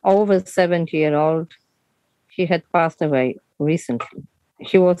 over 70-year-old, he had passed away recently.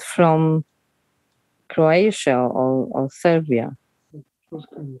 He was from Croatia or Serbia,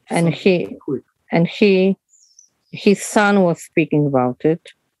 and his son was speaking about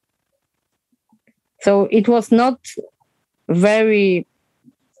it. So it was not very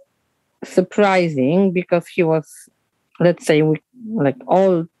surprising because he was, let's say, like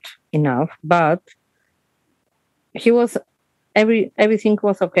old enough, but he was everything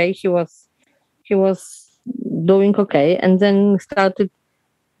was okay. He was doing okay, and then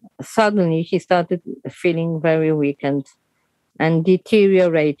suddenly he started feeling very weak and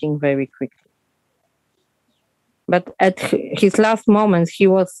deteriorating very quickly. But at his last moments, he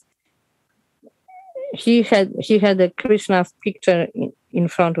had a Krishna's picture in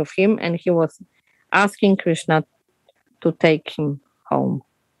front of him, and he was asking Krishna to take him home.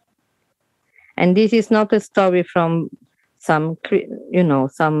 And this is not a story from some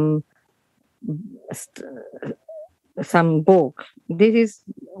book. This is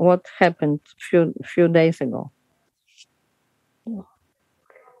what happened few days ago.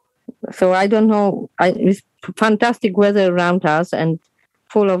 So I don't know. It's fantastic weather around us and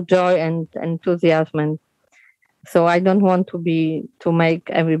full of joy and enthusiasm. And so I don't want to make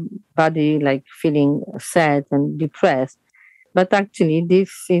everybody like feeling sad and depressed. But actually,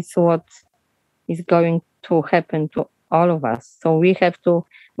 this is what is going to happen to all of us. So we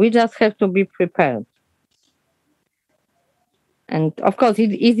just have to be prepared. And of course,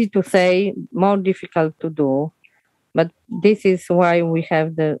 it's easy to say, more difficult to do. But this is why we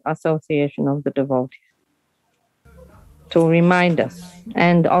have the Association of the Devotees, to remind us,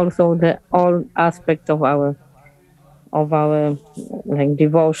 and also all aspects of our like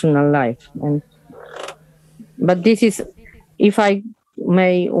devotional life. But this is, if I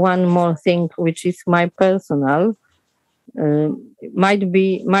may, one more thing, which is my personal. Might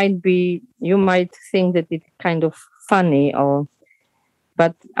be you might think that it's kind of funny,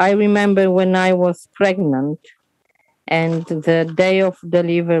 but I remember when I was pregnant and the day of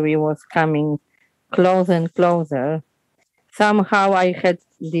delivery was coming closer and closer, somehow I had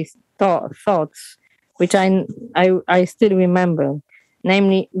these thoughts which I still remember,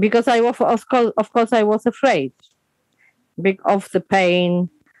 namely because of course I was afraid of the pain,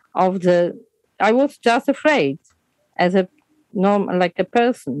 I was just afraid as a like a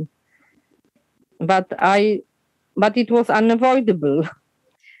person, but it was unavoidable,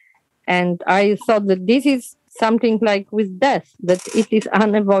 and I thought that this is something like with death, that it is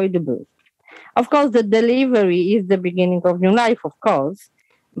unavoidable. Of course, the delivery is the beginning of new life, of course,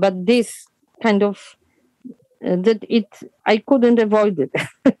 but this kind of that I couldn't avoid it.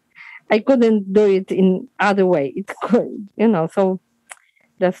 I couldn't do it in other way. It could, so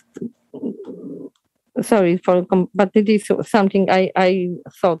just sorry but it is something I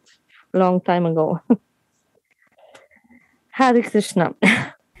thought long time ago. Hare Krishna.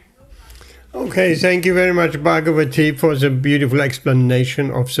 Okay, thank you very much, Bhagavati, for the beautiful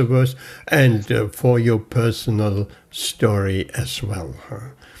explanation of the verse and for your personal story as well.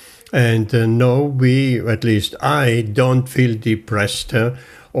 And no, at least I, don't feel depressed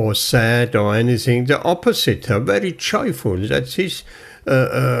or sad or anything. The opposite, very joyful. That's his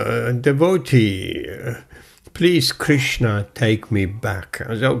devotee. Please, Krishna, take me back.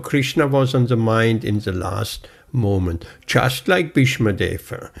 So Krishna was on the mind in the last moment, just like Bhishma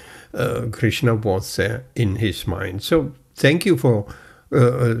Deva. Krishna was there in his mind. So thank you for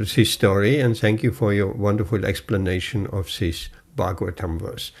this story, and thank you for your wonderful explanation of this Bhagavatam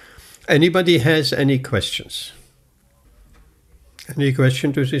verse. Anybody has any questions? Any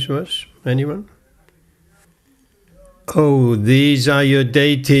question to this verse? Anyone? Oh, these are your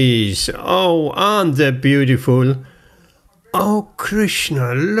deities. Oh, aren't they beautiful? Oh,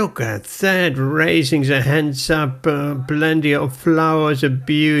 Krishna, look at that, raising the hands up, plenty of flowers, a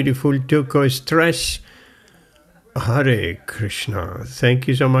beautiful turquoise dress. Hare Krishna, thank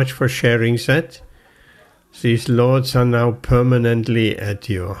you so much for sharing that. These lords are now permanently at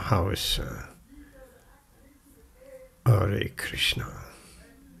your house. Hare Krishna.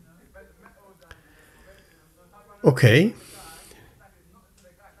 Okay,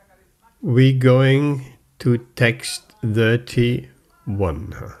 we're going to text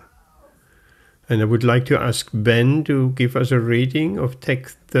 31. And I would like to ask Ben to give us a reading of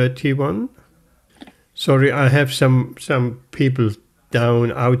text 31. Sorry, I have some people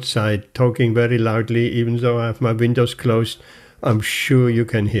down outside talking very loudly, even though I have my windows closed. I'm sure you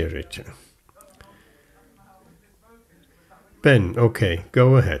can hear it. Ben, okay,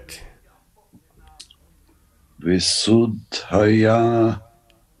 go ahead. Visuddhaya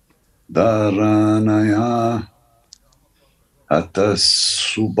Dharanaya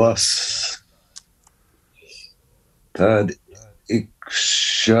Atasubhas Tad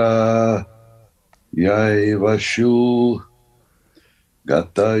Iksha Yaivashu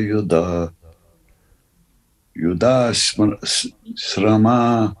Gata Yudasrama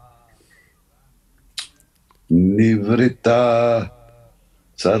Nivrita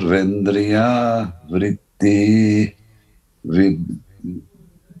Sarvendriya Vritti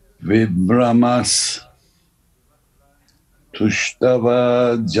Vibramas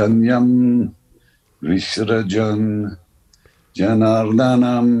Tushtava Janyam Visrajan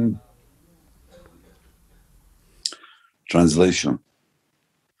Janardanam. Translation.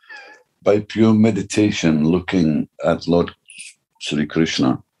 By pure meditation looking at Lord Sri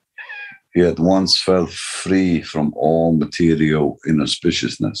Krishna, he at once felt free from all material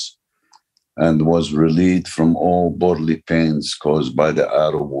inauspiciousness and was relieved from all bodily pains caused by the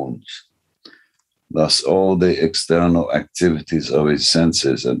arrow wounds. Thus all the external activities of his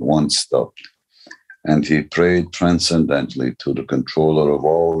senses at once stopped, and he prayed transcendently to the controller of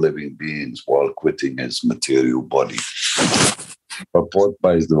all living beings while quitting his material body. Purport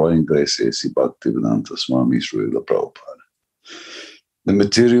by His Divine Grace A.C. Bhaktivedanta Swami Srila Prabhupada. The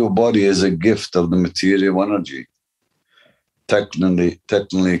material body is a gift of the material energy,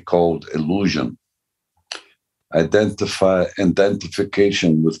 technically called illusion.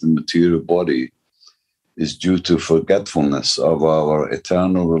 Identification with the material body is due to forgetfulness of our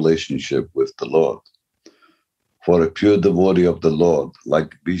eternal relationship with the Lord. For a pure devotee of the Lord,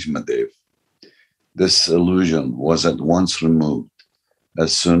 like Bhishma Deva, this illusion was at once removed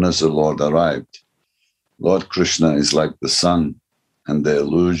as soon as the Lord arrived. Lord Krishna is like the sun, and the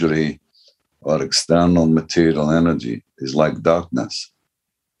illusory or external material energy is like darkness.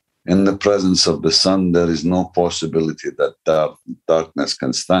 In the presence of the sun, there is no possibility that darkness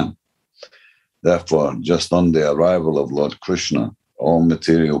can stand. Therefore, just on the arrival of Lord Krishna, all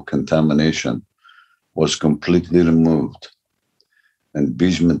material contamination was completely removed, and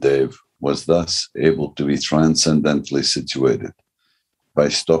Bhishma Deva was thus able to be transcendently situated by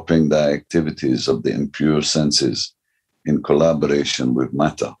stopping the activities of the impure senses in collaboration with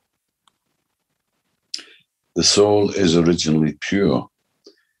matter. The soul is originally pure,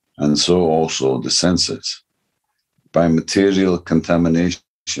 and so also the senses. By material contamination,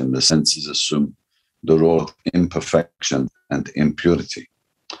 the senses assume the role of imperfection and impurity.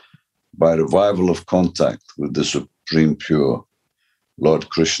 By revival of contact with the Supreme Pure, Lord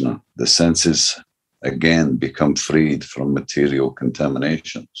Krishna, the senses again become freed from material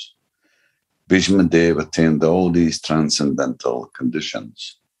contaminations. Bhishma Deva attained all these transcendental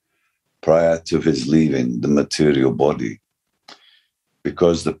conditions. prior to his leaving the material body,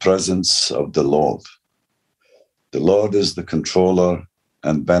 because the presence of the Lord is the controller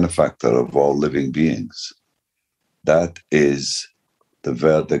and benefactor of all living beings. That is the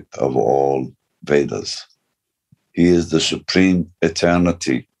verdict of all Vedas. He is the supreme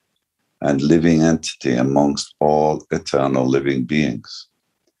eternity and living entity amongst all eternal living beings.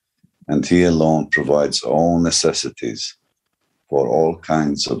 And he alone provides all necessities for all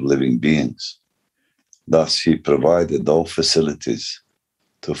kinds of living beings. Thus, he provided all facilities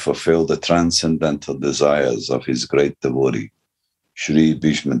to fulfill the transcendental desires of his great devotee, Sri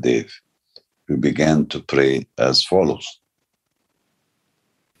Bhishmadev, who began to pray as follows.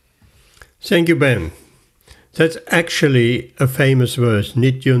 Thank you, Ben. That's actually a famous verse.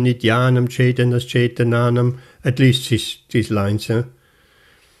 Nityo nityanam chaitanas chaitananam. At least these lines,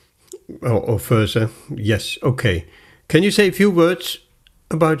 or further. Yes, okay. Can you say a few words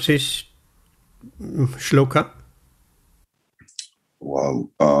about this shloka? Well,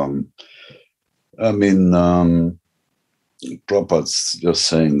 Prabhupada's just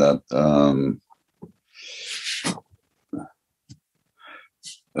saying that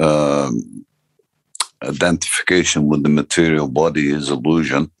identification with the material body is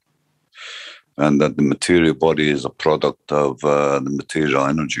illusion, and that the material body is a product of the material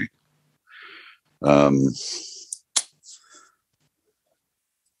energy.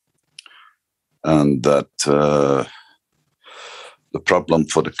 And that the problem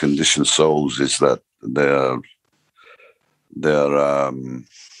for the conditioned souls is that they're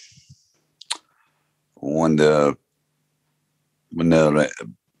when they're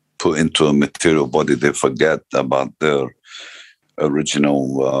put into a material body, they forget about their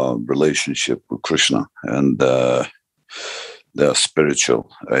original relationship with Krishna and their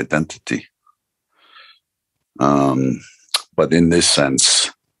spiritual identity. But in this sense,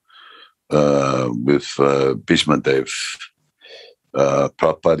 with Bhishmadev,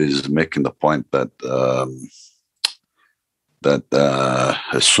 Prabhupada is making the point that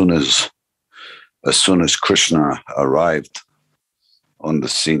as soon as Krishna arrived on the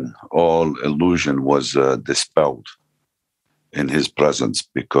scene, all illusion was dispelled in his presence,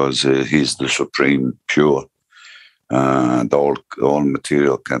 because he's the supreme pure, and all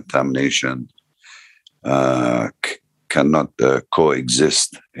material contamination cannot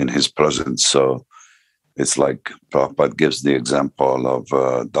coexist in his presence. So it's like Prabhupada gives the example of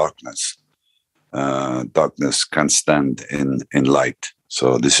darkness. Darkness can stand in light.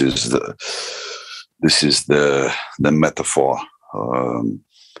 So this is the metaphor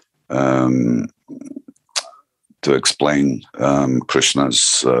to explain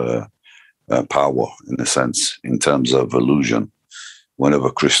Krishna's power, in a sense, in terms of illusion.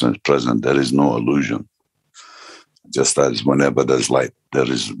 Whenever Krishna is present, there is no illusion. Just as whenever there's light,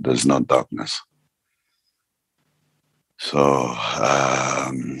 there's no darkness. So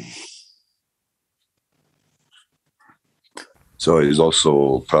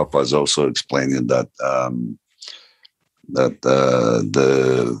Prabhupada is also explaining that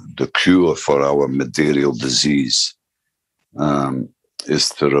the cure for our material disease is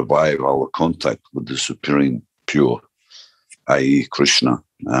to revive our contact with the Supreme Pure, i.e. Krishna,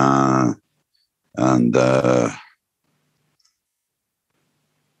 and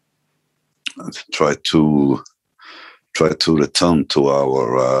try to return to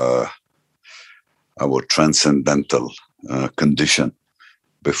our transcendental condition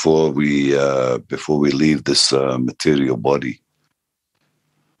before we leave this material body.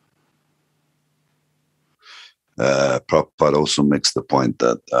 Prabhupada also makes the point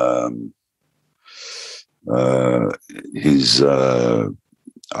that he's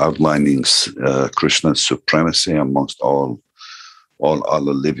outlining Krishna's supremacy amongst all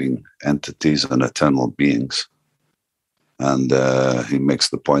other living entities and eternal beings. And he makes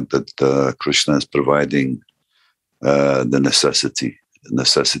the point that Krishna is providing the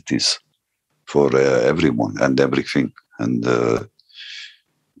necessities for everyone and everything, and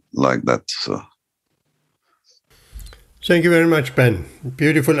like that. So. Thank you very much, Ben.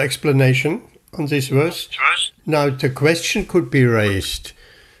 Beautiful explanation on this verse. Now the question could be raised.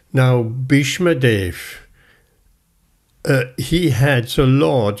 Now Bhishmadev, he had the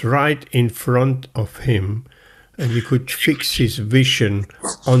Lord right in front of him, and he could fix his vision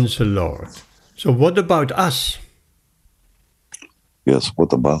on the Lord. So what about us? Yes,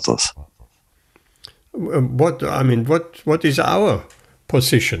 what about us? What is our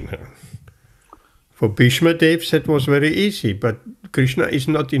position here? For Bhishmadev, that was very easy, but Krishna is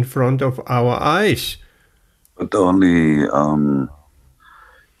not in front of our eyes. But only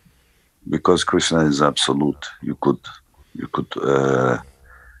because Krishna is absolute, you could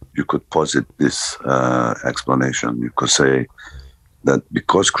posit this explanation. You could say that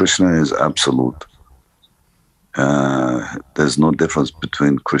because Krishna is absolute, there's no difference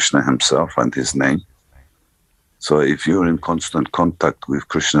between Krishna himself and his name. So if you're in constant contact with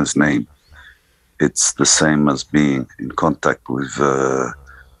Krishna's name, it's the same as being in contact with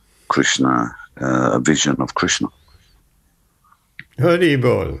Krishna, a vision of Krishna. Hari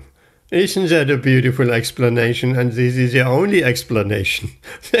Bol. Isn't that a beautiful explanation? And this is the only explanation.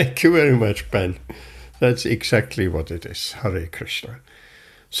 Thank you very much, Ben. That's exactly what it is. Hare Krishna.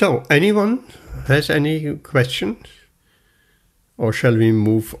 So, anyone has any questions? Or shall we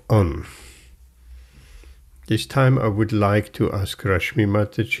move on? This time I would like to ask Rashmi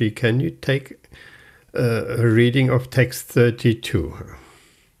Mataji, can you take a reading of text 32?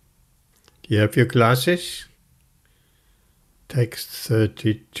 Do you have your glasses? Text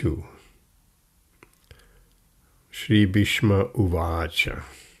 32. Shri Bhishma Uvacha.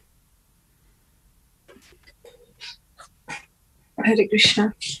 Hare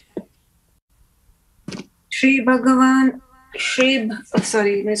Krishna. Shri Bhagavan,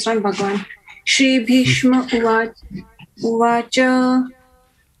 sorry, that's not Bhagavan. Shri Bhishma Uvacha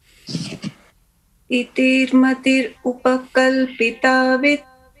Itirmatir Upakalpita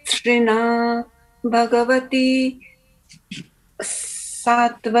Vitrina Bhagavati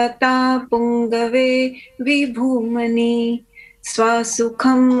Satvata Pungave Vibhumani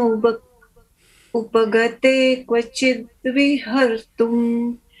Swasukham Upagate Kvachid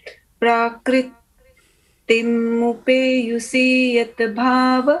Vihartum Prakritim Upeyusi Yat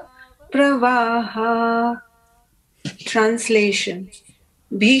Bhava Pravaha. Translation.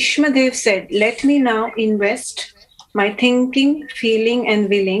 Bhishma Dev said, "Let me now invest my thinking, feeling and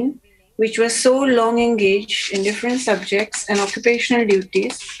willing, which was so long engaged in different subjects and occupational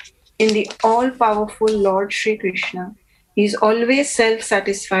duties, in the all-powerful Lord Shri Krishna. He is always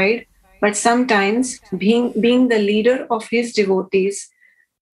self-satisfied, but sometimes, being the leader of his devotees,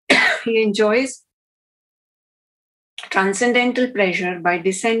 he enjoys transcendental pleasure by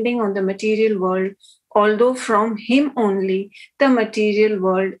descending on the material world, although from him only the material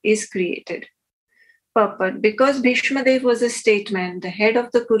world is created." Purport. Because Bhishma Dev was a statesman, the head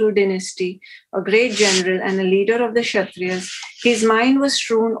of the Kuru dynasty, a great general and a leader of the Kshatriyas, his mind was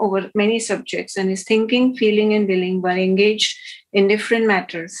strewn over many subjects and his thinking, feeling and willing were engaged in different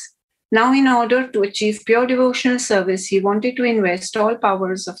matters. Now, in order to achieve pure devotional service, he wanted to invest all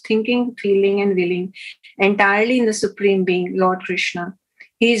powers of thinking, feeling and willing entirely in the Supreme Being, Lord Krishna.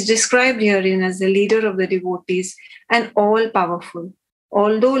 He is described herein as the leader of the devotees and all-powerful.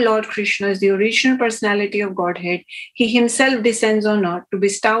 Although Lord Krishna is the original personality of Godhead, he himself descends on earth to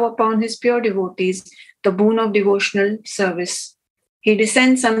bestow upon his pure devotees the boon of devotional service. He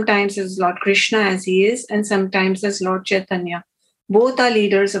descends sometimes as Lord Krishna as he is, and sometimes as Lord Chaitanya. Both are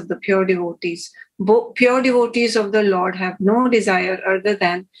leaders of the pure devotees. Pure devotees of the Lord have no desire other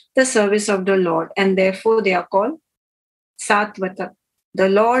than the service of the Lord, and therefore they are called Satvata. The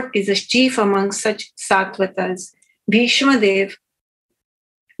Lord is a chief among such Sattvatas. Bhishma Dev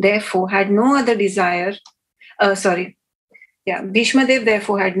therefore had no other desire. Bhishma Dev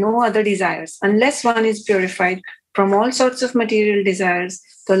therefore had no other desires. Unless one is purified from all sorts of material desires,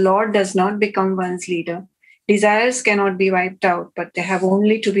 the Lord does not become one's leader. Desires cannot be wiped out, but they have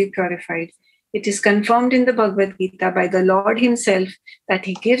only to be purified. It is confirmed in the Bhagavad Gita by the Lord himself that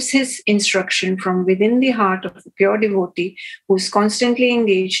he gives his instruction from within the heart of the pure devotee who is constantly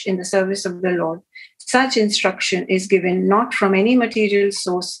engaged in the service of the Lord. Such instruction is given not from any material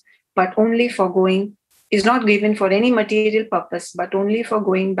source, but only is not given for any material purpose, but only for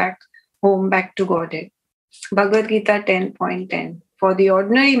going back to Godhead. Bhagavad Gita 10.10. For the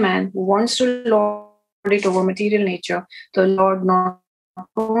ordinary man who wants to lord it over material nature, the Lord not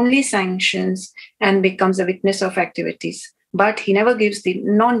only sanctions and becomes a witness of activities, but he never gives the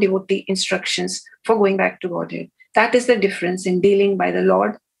non-devotee instructions for going back to Godhead. That is the difference in dealing by the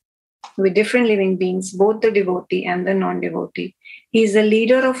Lord with different living beings, both the devotee and the non-devotee. He is the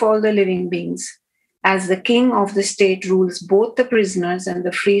leader of all the living beings. As the king of the state rules both the prisoners and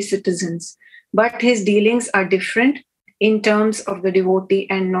the free citizens, but his dealings are different in terms of the devotee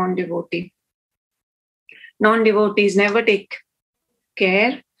and non-devotee. Non-devotees never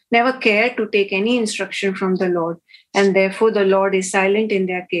care to take any instruction from the Lord, and therefore the Lord is silent in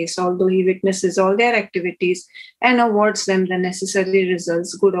their case, although he witnesses all their activities and awards them the necessary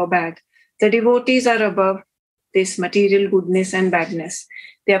results, good or bad. The devotees are above this material goodness and badness.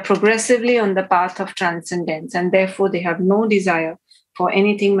 They are progressively on the path of transcendence, and therefore they have no desire for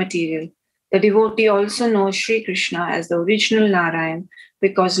anything material. The devotee also knows Sri Krishna as the original Narayan,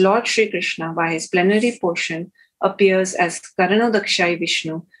 because Lord Sri Krishna, by his plenary portion, appears as Karanodakshai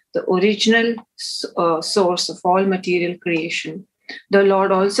Vishnu, the original source of all material creation. The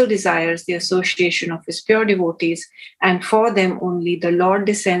Lord also desires the association of his pure devotees, and for them only the Lord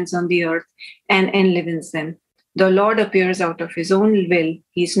descends on the earth and enlivens them. The Lord appears out of his own will.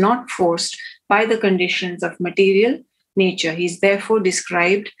 He is not forced by the conditions of material nature. He is therefore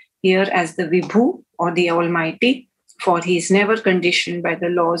described here as the Vibhu, or the Almighty, for he is never conditioned by the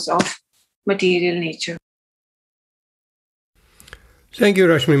laws of material nature. Thank you,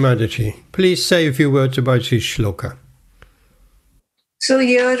 Rashmi Mataji. Please say a few words about this shloka. So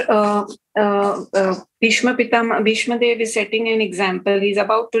here, Bhishma Dev is setting an example. He's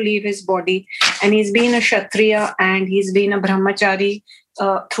about to leave his body, and he's been a Kshatriya and he's been a Brahmachari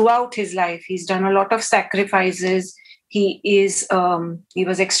throughout his life. He's done a lot of sacrifices. He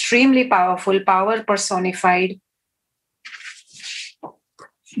was extremely powerful, power personified.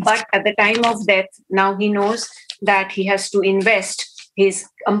 But at the time of death, now he knows that he has to invest his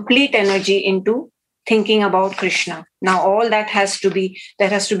complete energy into thinking about Krishna. Now all there has to be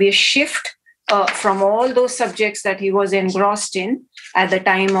a shift from all those subjects that he was engrossed in at the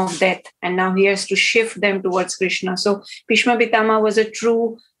time of death, and now he has to shift them towards Krishna. So Bhishma Pitama was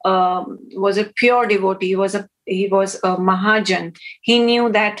a pure devotee. He was a Mahajan. He knew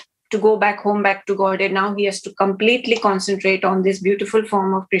that to go back home, back to God, and now he has to completely concentrate on this beautiful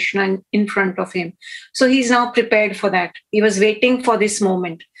form of Krishna in front of him. So he's now prepared for that. He was waiting for this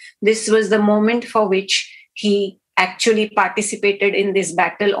moment. This was the moment for which he actually participated in this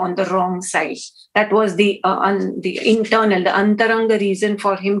battle on the wrong side. That was the internal, the antaranga reason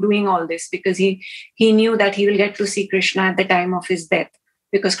for him doing all this, because he knew that he will get to see Krishna at the time of his death,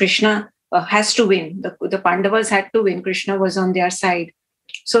 because Krishna has to win. The Pandavas had to win. Krishna was on their side.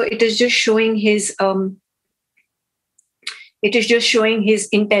 So it is just showing his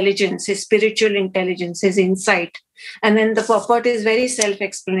intelligence, his spiritual intelligence, his insight. And then the purport is very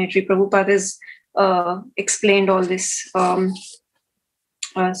self-explanatory. Prabhupada has explained all this in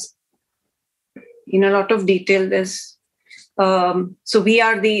a lot of detail. There's so we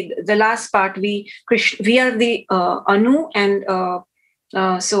are the last part. We are the Anu, and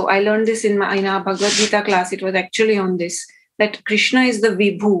so I learned this in our Bhagavad Gita class. It was actually on this, that Krishna is the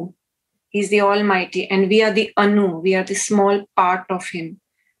Vibhu, he's the Almighty, and we are the Anu, we are the small part of him.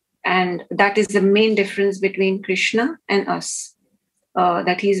 And that is the main difference between Krishna and us,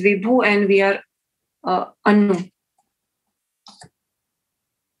 that he's Vibhu and we are Anu.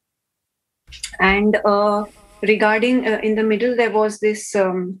 And regarding, in the middle, there was this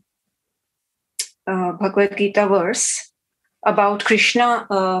Bhagavad Gita verse about Krishna.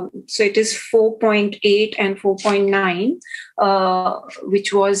 So it is 4.8 and 4.9,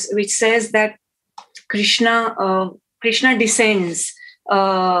 which says that Krishna descends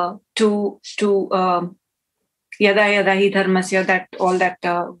to yada yada hi dharmasya, that all that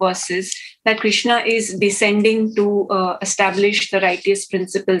verses, that Krishna is descending to establish the righteous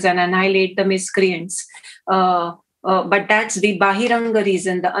principles and annihilate the miscreants. But that's the Bahiranga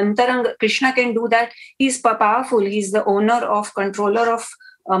reason. The Antaranga, Krishna can do that. He's powerful. He's the controller of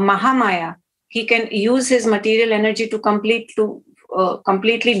Mahamaya. He can use his material energy to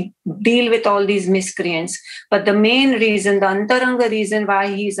completely deal with all these miscreants. But the main reason, the Antaranga reason why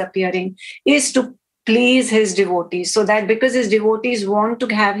he is appearing is to please his devotees. So that because his devotees want to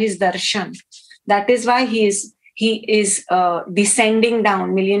have his darshan, that is why he is descending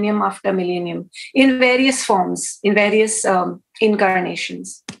down millennium after millennium in various forms, in various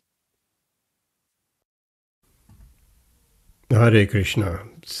incarnations. Hare Krishna.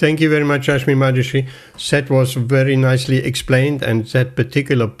 Thank you very much, Rashmi Mataji. That was very nicely explained, and that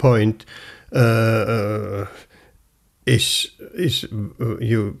particular point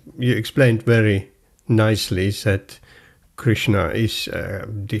you explained very nicely, that Krishna is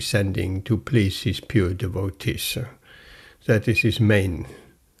descending to please his pure devotees. That is his main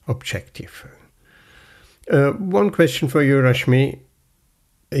objective. One question for you, Rashmi.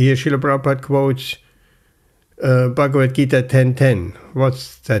 Here Srila Prabhupada quotes Bhagavad Gita 10.10.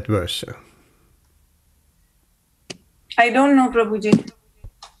 What's that verse? I don't know, Prabhuji.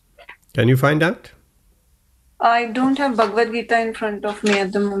 Can you find out? I don't have Bhagavad Gita in front of me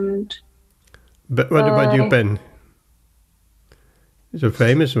at the moment. But what about your pen? It's a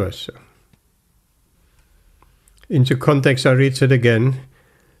famous verse. In the context, I read it again.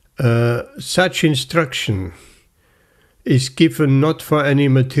 Such instruction is given not for any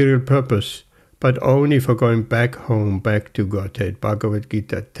material purpose, but only for going back home, back to Godhead. Bhagavad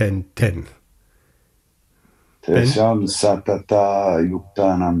Gita 10.10. Tesam satata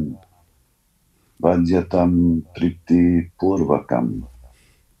yuktanam vajyatam priti purvakam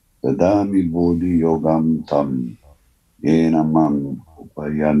tadami bodhi yogam tam yenamam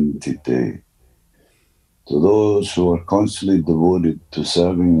payantite. To those who are constantly devoted to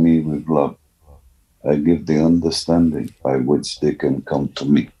serving me with love, I give the understanding by which they can come to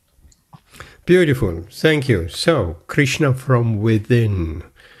me. Beautiful. Thank you. So, Krishna from within,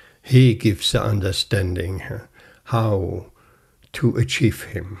 he gives the understanding how to achieve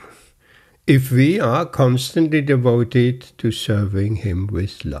him. If we are constantly devoted to serving him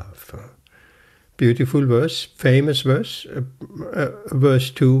with love. Beautiful verse, famous verse,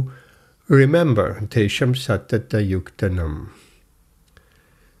 verse 2. Remember, Tesham Satata Yuktanam.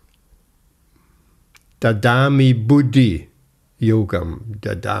 Dadami Buddhi Yogam.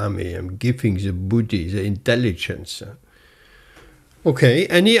 Dadami, I'm giving the Buddhi, the intelligence. Okay,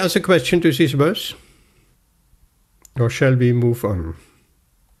 any other question to this verse? Or shall we move on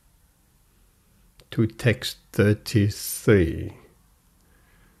to text 33?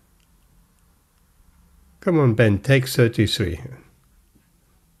 Come on, Ben, text 33.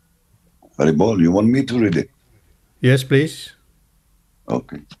 Haribol, you want me to read it? Yes, please.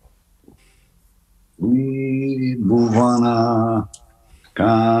 Okay. Vi bhuvana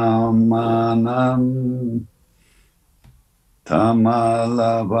kamanam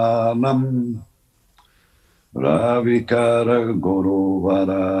tamalavanam ravikara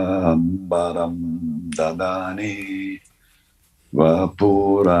guruvarambaram dadani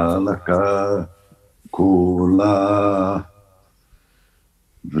vapuralaka kula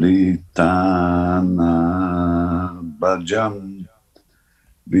vritana bhajam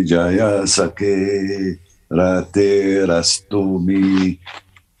vijaya sake rate rastumi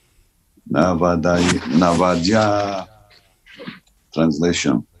navadya.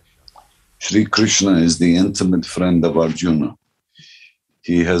 Translation. Sri Krishna is the intimate friend of Arjuna.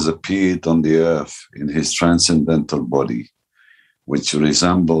 He has appeared on the earth in his transcendental body, which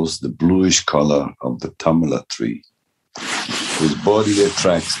resembles the bluish color of the tamala tree. His body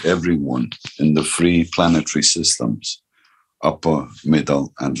attracts everyone in the three planetary systems, upper,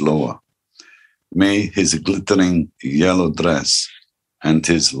 middle, and lower. May his glittering yellow dress and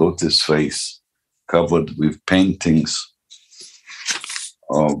his lotus face covered with paintings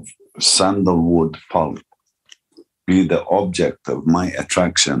of sandalwood pulp be the object of my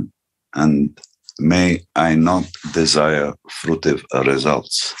attraction, and may I not desire fruitive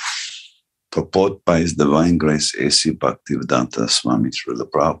results. Purport by His Divine Grace A.C. Bhaktivedanta Swami Srila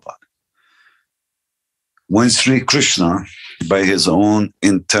Prabhupada. When Sri Krishna, by his own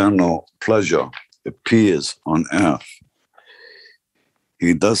internal pleasure, appears on earth,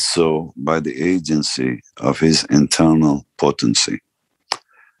 he does so by the agency of his internal potency.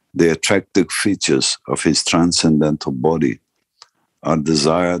 The attractive features of his transcendental body are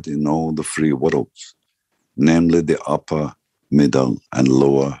desired in all the three worlds, namely the upper, middle, and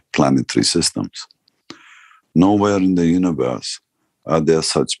lower planetary systems. Nowhere in the universe are there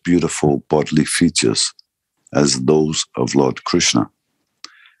such beautiful bodily features as those of Lord Krishna.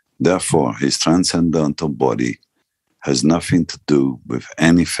 Therefore, his transcendental body has nothing to do with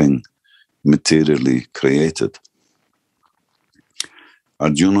anything materially created.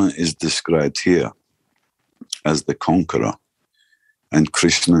 Arjuna is described here as the conqueror, and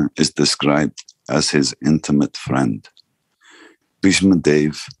Krishna is described as his intimate friend. Bhishma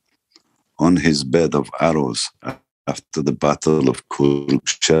Dev, on his bed of arrows after the battle of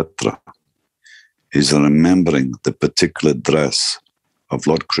Kurukshetra, is remembering the particular dress of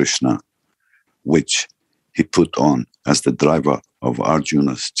Lord Krishna, which he put on as the driver of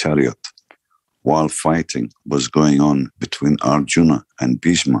Arjuna's chariot, while fighting was going on between Arjuna and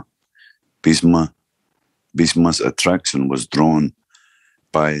Bhishma. Bhishma's attraction was drawn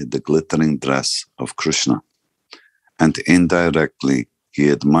by the glittering dress of Krishna, and indirectly he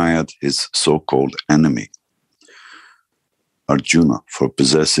admired his so-called enemy, Arjuna, for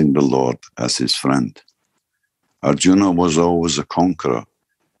possessing the Lord as his friend. Arjuna was always a conqueror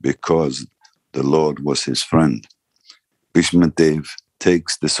because the Lord was his friend. Bhishma Dev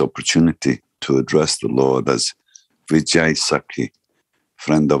takes this opportunity to address the Lord as Vijay Sakhi,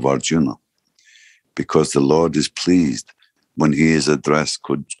 friend of Arjuna, because the Lord is pleased when he is addressed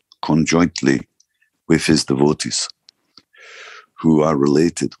conjointly with his devotees, who are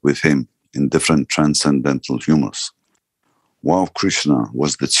related with him in different transcendental humors. While Krishna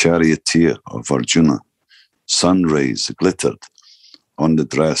was the charioteer of Arjuna, sun rays glittered on the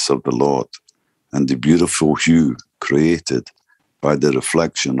dress of the Lord, and the beautiful hue created by the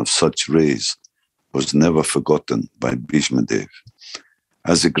reflection of such rays was never forgotten by Bhishma Dev.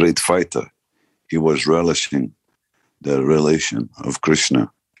 As a great fighter, he was relishing the relation of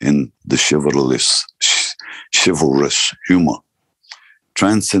Krishna in the chivalrous humor.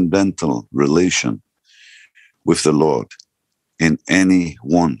 Transcendental relation with the Lord in any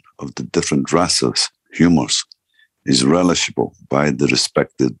one of the different rasas, humors, is relishable by the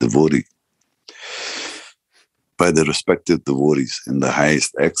respective devotee, in the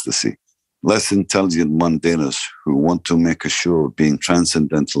highest ecstasy. Less intelligent mundaners who want to make a show of being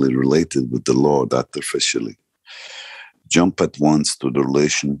transcendentally related with the Lord artificially jump at once to the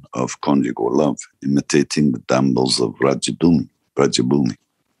relation of conjugal love, imitating the damsels of Rajadam.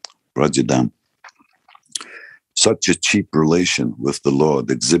 Such a cheap relation with the Lord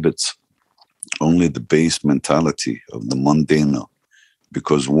exhibits only the base mentality of the mundaner,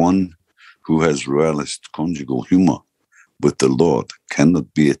 because one who has relished conjugal humor with the Lord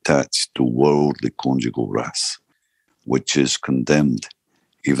cannot be attached to worldly conjugal ras, which is condemned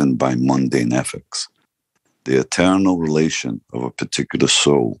even by mundane ethics. The eternal relation of a particular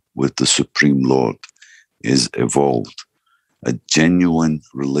soul with the Supreme Lord is evolved. A genuine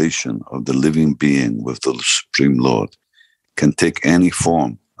relation of the living being with the Supreme Lord can take any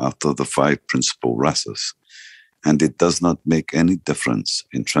form after the 5 principal rasas, and it does not make any difference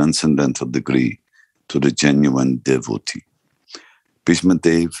in transcendental degree to the genuine devotee. Bhishma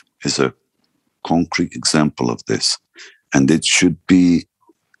Dev is a concrete example of this, and it should be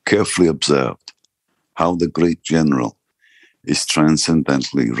carefully observed how the great general is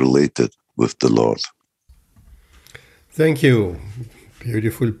transcendently related with the Lord. Thank you.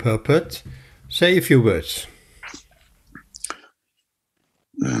 Beautiful purport. Say a few words.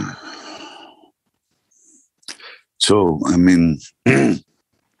 So, I mean,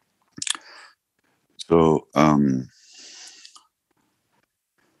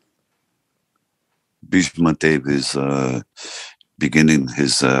 Bhishma Dev is beginning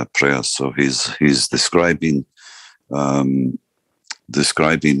his prayer. So he's describing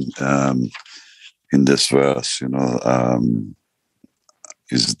in this verse,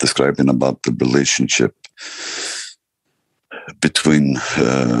 he's describing about the relationship between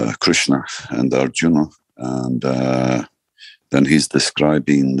Krishna and Arjuna, and then he's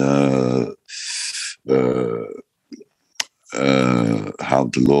describing how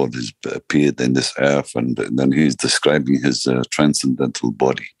the Lord has appeared in this earth, and then he's describing his transcendental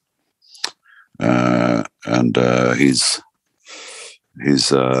body, and he's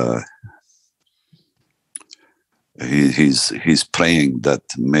praying that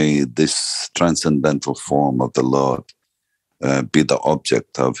may this transcendental form of the Lord be the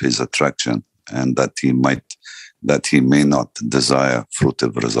object of his attraction, and that he may not desire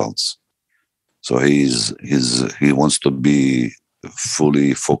fruitive results. So he wants to be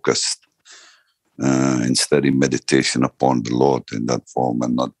fully focused in steady meditation upon the Lord in that form,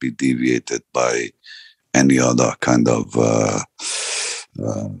 and not be deviated by any other kind of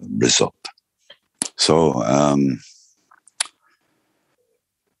result. So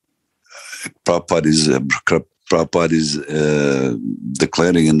Prabhupada is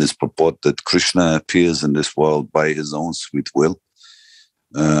declaring in this purport that Krishna appears in this world by his own sweet will,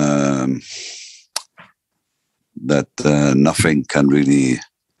 that nothing can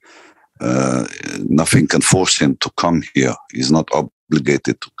force him to come here. He's not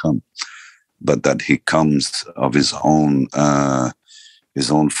obligated to come, but that he comes of his own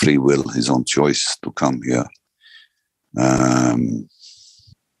free will, his own choice to come here.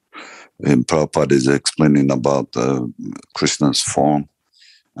 And Prabhupada is explaining about Krishna's form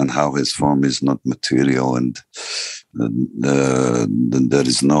and how his form is not material, and there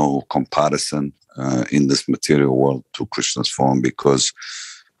is no comparison in this material world to Krishna's form, because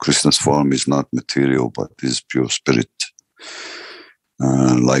Krishna's form is not material but is pure spirit,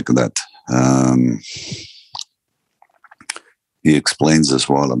 like that. He explains as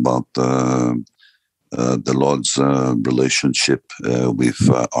well about the Lord's relationship with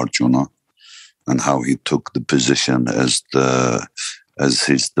Arjuna, and how he took the position as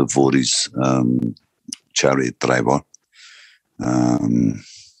his devotee's chariot driver.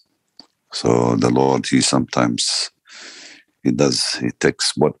 So the Lord, he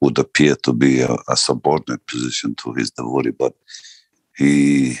takes what would appear to be a subordinate position to his devotee, but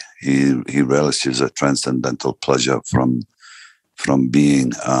he relishes a transcendental pleasure from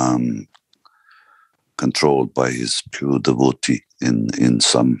being controlled by his pure devotee. In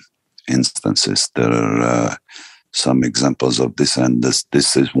some instances, there are some examples of this, and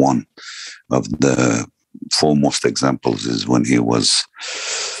this is one of the foremost examples, is when he was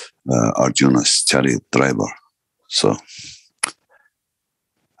Arjuna's chariot driver. So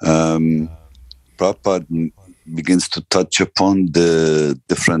Prabhupada begins to touch upon the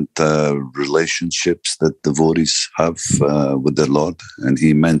different relationships that devotees have with the Lord, and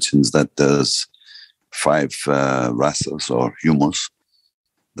he mentions that there's 5 rasas or humors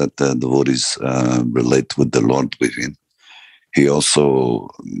that the devotees relate with the Lord within. he also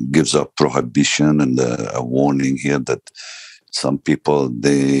gives a prohibition and a warning here that some people,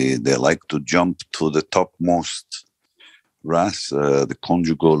 they like to jump to the topmost ras, the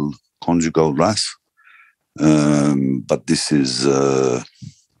conjugal ras, but this is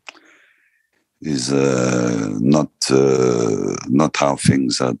not how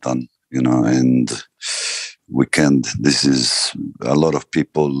things are done, and we can't. This is a lot of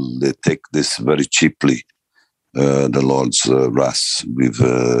people, they take this very cheaply, the Lord's ras with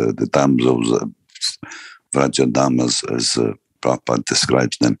the damsels, Vrajadamas, as Prabhupada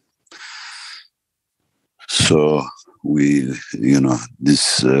describes them. So we,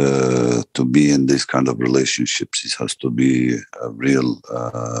 this to be in this kind of relationships, it has to be a real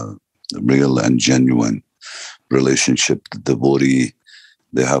and genuine relationship. The devotee,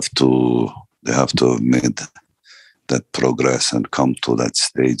 they have to have made that progress and come to that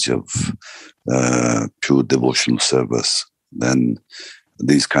stage of pure devotional service. Then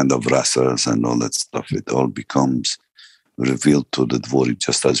these kind of rasas and all that stuff, it all becomes revealed to the devotee,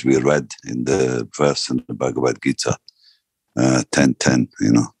 just as we read in the verse in the Bhagavad Gita 10:10.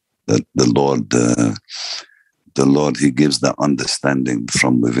 That the Lord, He gives the understanding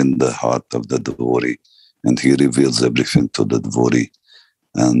from within the heart of the devotee, and He reveals everything to the devotee.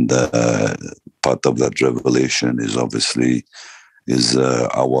 And part of that revelation is obviously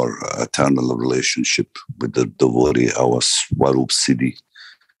our eternal relationship with the devotee, our Swarup Siddhi,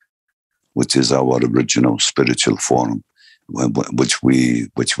 which is our original spiritual form, which we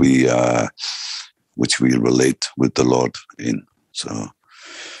relate with the Lord in. So,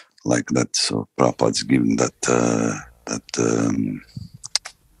 like that. So Prabhupada's giving that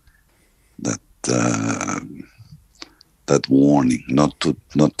warning, not to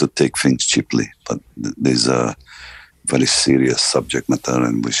take things cheaply, but there's a very serious subject matter,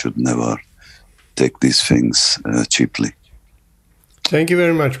 and we should never take these things cheaply. Thank you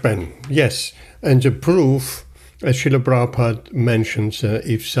very much, Ben. Yes, and the proof, as Srila Prabhupada mentions,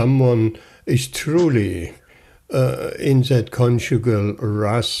 if someone is truly in that conjugal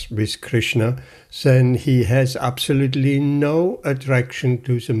ras with Krishna, then he has absolutely no attraction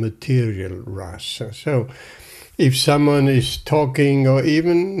to the material ras. So if someone is talking or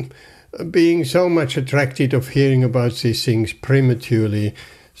even being so much attracted of hearing about these things prematurely,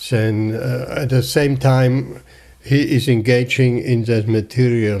 then at the same time he is engaging in that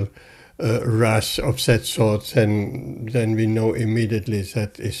material ras of that sort, then we know immediately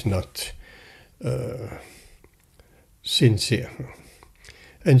that is not sincere.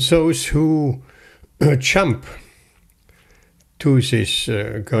 And those who jump to this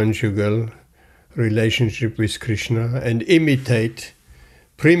conjugal relationship with Krishna and imitate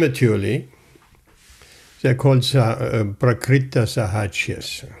prematurely, they're called prakrita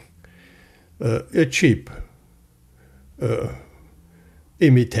sahajyas, a cheap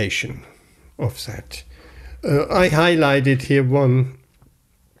imitation of that. I highlighted here one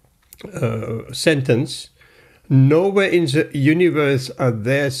sentence. Nowhere in the universe are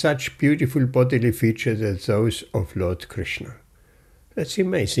there such beautiful bodily features as those of Lord Krishna. That's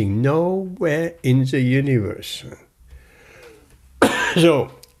amazing. Nowhere in the universe.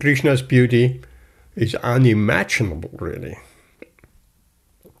 So, Krishna's beauty is unimaginable, really.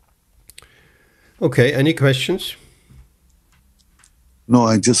 Okay, any questions? No,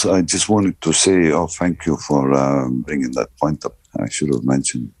 I just wanted to say, thank you for bringing that point up. I should have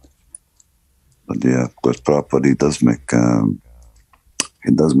mentioned. But yeah, of course, Prabhupada, he does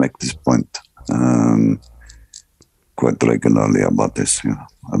make this point quite regularly about this,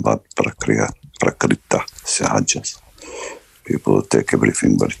 about prakrita sahajas. People take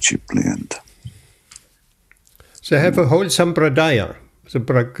everything very cheaply, and they have a whole sampradaya, the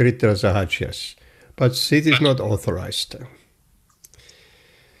prakrita sahajas, but this is not authorized.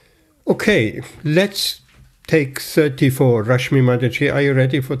 Okay, let's take 34. Rashmi Mataji, are you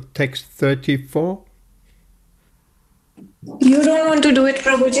ready for text 34? You don't want to do it,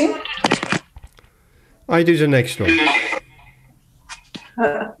 Prabhuji? I do the next one.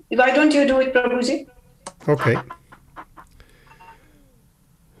 Why don't you do it, Prabhuji? Okay.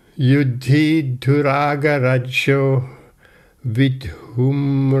 Yudhi Duraga Rajo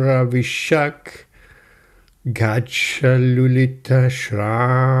Vidhumra Vishak Gacha Lulita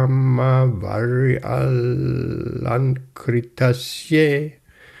Shrama Vari Alankritasye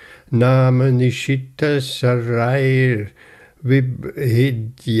Nama Nishita Sarair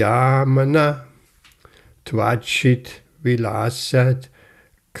Vibhidyamana Tvachit Vilasat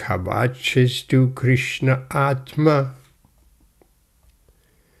Kavachistu Krishna Atma.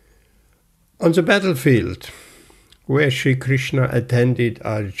 On the battlefield, where Sri Krishna attended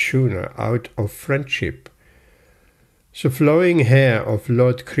Arjuna out of friendship, The flowing hair of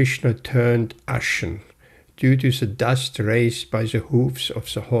Lord Krishna turned ashen due to the dust raised by the hoofs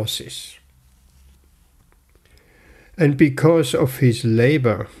of the horses. And because of his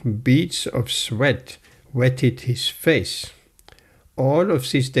labor, beads of sweat wetted his face. All of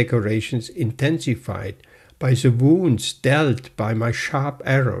these decorations intensified by the wounds dealt by my sharp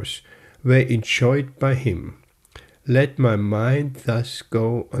arrows were enjoyed by him. Let my mind thus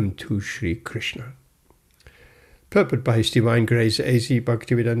go unto Sri Krishna. Purport by His Divine Grace A.C.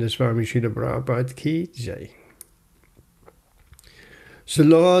 Bhaktivedanta Swami Srila Prabhupada Ki Jai. The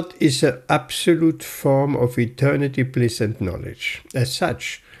Lord is an absolute form of eternity, bliss and knowledge. As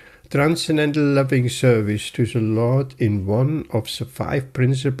such, transcendental loving service to the Lord in one of the 5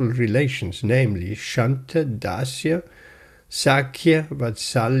 principal relations, namely Shanta, Dasya, Sakhya,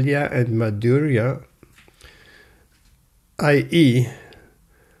 Vatsalya and Madhurya, i.e.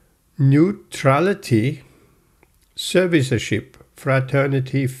 neutrality, servitorship,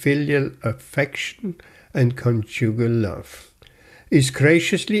 fraternity, filial affection and conjugal love, is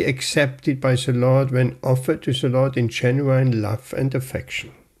graciously accepted by the Lord when offered to the Lord in genuine love and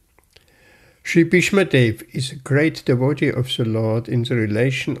affection. Sri Bhishmadev is a great devotee of the Lord in the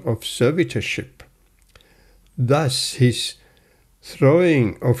relation of servitorship. Thus his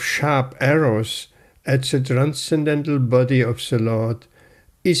throwing of sharp arrows at the transcendental body of the Lord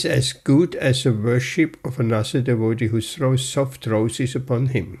is as good as the worship of another devotee who throws soft roses upon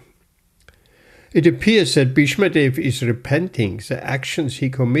him. It appears that Bhishmadev is repenting the actions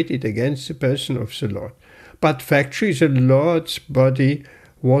he committed against the person of the Lord, but factually the Lord's body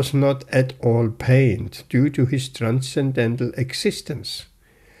was not at all pained due to his transcendental existence.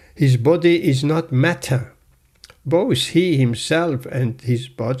 His body is not matter. Both he himself and his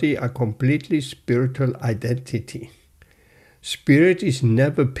body are completely spiritual identity. Spirit is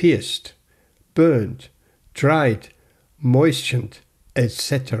never pierced, burned, dried, moistened,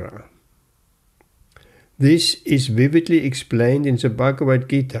 etc. This is vividly explained in the Bhagavad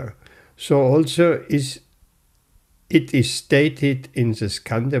Gita, so also it is stated in the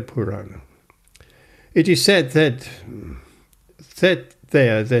Skanda Purana. It is said that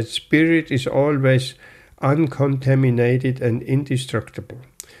spirit is always uncontaminated and indestructible.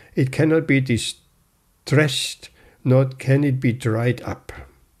 It cannot be distressed, nor can it be dried up.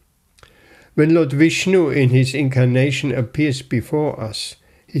 When Lord Vishnu in his incarnation appears before us,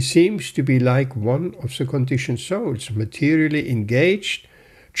 he seems to be like one of the conditioned souls, materially engaged,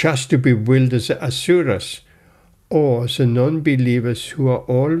 just to bewilder the asuras, or the non-believers who are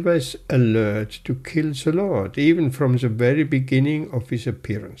always alert to kill the Lord, even from the very beginning of his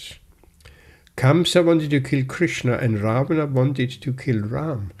appearance. Kamsa wanted to kill Krishna and Ravana wanted to kill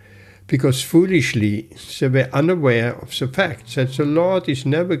Ram, because foolishly they were unaware of the fact that the Lord is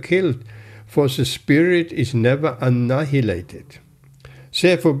never killed, for the spirit is never annihilated.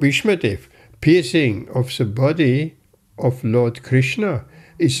 Therefore Bhishmadev, piercing of the body of Lord Krishna,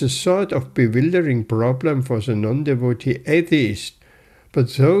 is a sort of bewildering problem for the non-devotee atheist,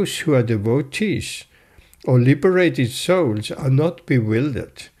 but those who are devotees or liberated souls are not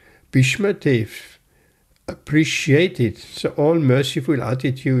bewildered. Bhishmadev appreciated the all-merciful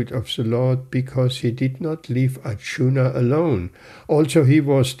attitude of the Lord because he did not leave Arjuna alone. Also he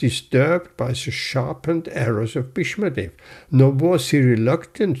was disturbed by the sharpened arrows of Bhishmadev, nor was he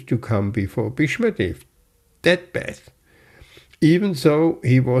reluctant to come before Bhishmadev, that bad, even though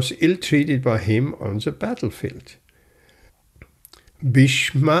he was ill-treated by him on the battlefield.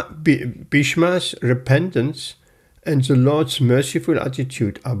 Bhishma's repentance and the Lord's merciful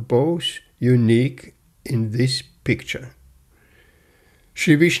attitude are both unique in this picture.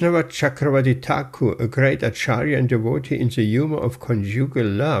 Sri Vishnava Chakravarti Thakur, a great acharya and devotee in the humor of conjugal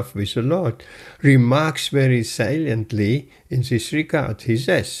love with the Lord, remarks very saliently in this regard. He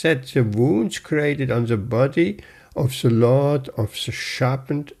says that the wounds created on the body of the Lord by the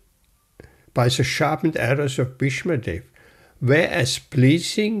sharpened arrows of Bhishmadev were as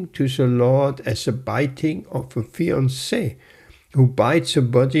pleasing to the Lord as the biting of a fiancé who bites the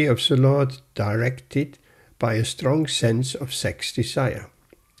body of the Lord directed by a strong sense of sex desire.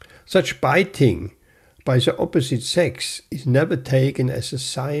 Such biting by the opposite sex is never taken as a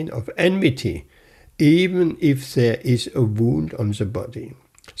sign of enmity, even if there is a wound on the body.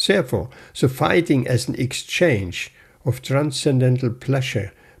 Therefore, the fighting as an exchange of transcendental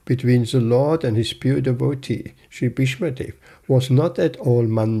pleasure between the Lord and his pure devotee, Sri Bhishmadev, was not at all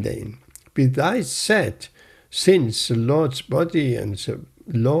mundane. Besides that, since the Lord's body and the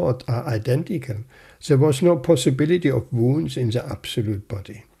Lord are identical, there was no possibility of wounds in the absolute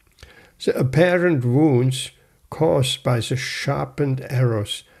body. The apparent wounds caused by the sharpened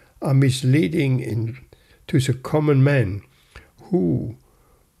arrows are misleading to the common man,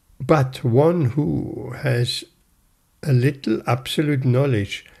 but one who has a little absolute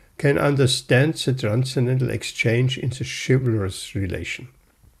knowledge can understand the transcendental exchange in the chivalrous relation.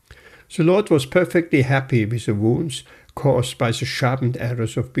 The Lord was perfectly happy with the wounds caused by the sharpened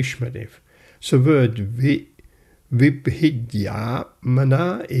arrows of Bhishmadev. The word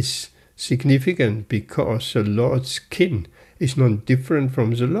Vibhidyamana is significant because the Lord's skin is not different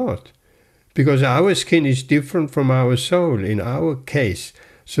from the Lord. Because our skin is different from our soul. In our case,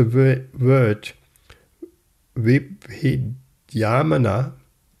 the word Vibhidyamana,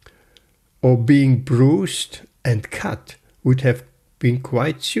 or being bruised and cut, would have been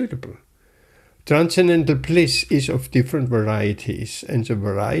quite suitable. Transcendental bliss is of different varieties, and the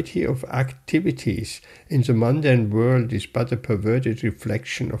variety of activities in the mundane world is but a perverted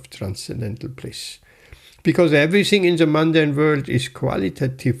reflection of transcendental bliss. Because everything in the mundane world is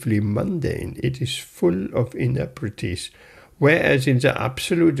qualitatively mundane, it is full of inebrities, whereas in the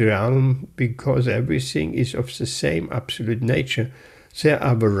absolute realm, because everything is of the same absolute nature, there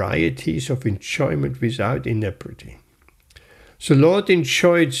are varieties of enjoyment without inebriety. The Lord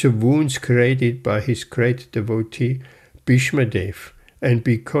enjoyed the wounds created by his great devotee Bhishmadev, and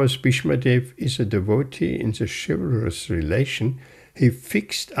because Bhishmadev is a devotee in the chivalrous relation, he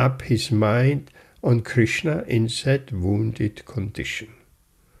fixed up his mind on Krishna in that wounded condition.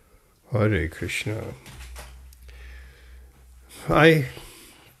 Hare Krishna. I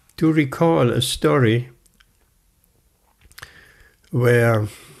do recall a story where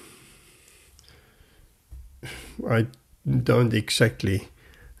I don't exactly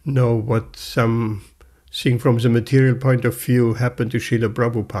know what something from the material point of view happened to Srila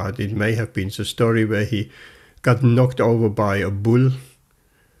Prabhupada. It may have been the story where he got knocked over by a bull.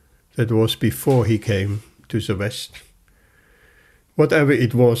 That was before he came to the West. Whatever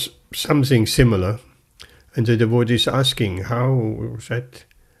it was, something similar. And the devotee is asking how that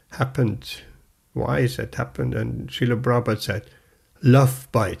happened, why that happened. And Srila Prabhupada said, love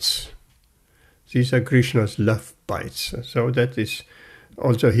bites. These are Krishna's love bites. So that is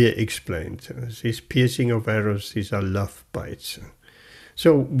also here explained. This piercing of arrows, these are love bites.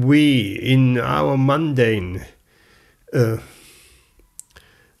 So we, in our mundane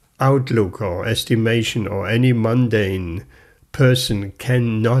outlook or estimation, or any mundane person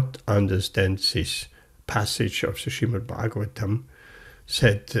cannot understand this passage of the Śrīmad-Bhāgavatam,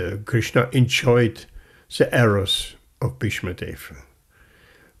 that Krishna enjoyed the arrows of Bhishmadev.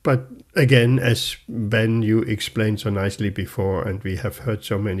 But again, as Ben, you explained so nicely before, and we have heard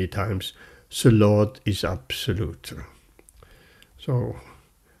so many times, the Lord is absolute. So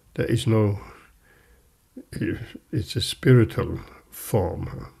there is no, it's a spiritual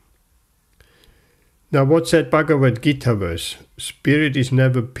form. Now what's that Bhagavad Gita verse? Spirit is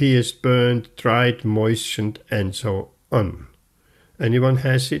never pierced, burned, dried, moistened, and so on. Anyone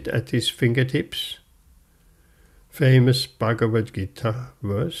has it at his fingertips? Famous Bhagavad Gita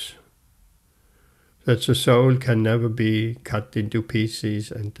verse, that the soul can never be cut into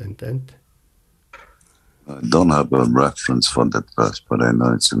pieces and. I don't have a reference for that verse, but I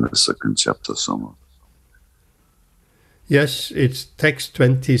know it's in the 2nd chapter somewhere. Yes, it's text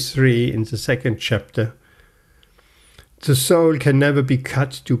 23 in the 2nd chapter. The soul can never be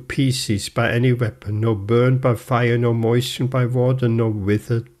cut to pieces by any weapon, nor burned by fire, nor moistened by water, nor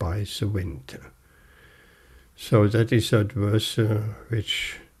withered by the wind. So that is that verse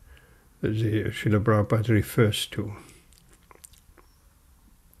which the Srila Prabhupada refers to.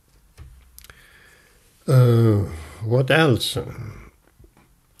 What else?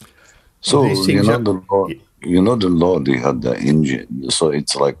 So the Lord, he had the injury. So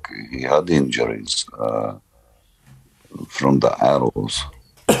it's like he had injuries from the arrows.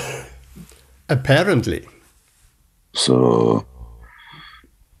 Apparently. So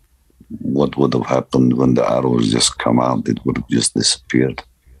what would have happened when the arrows just come out? It would have just disappeared.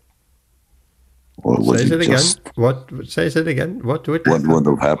 Or say it again. What? Say it again. What would happen? What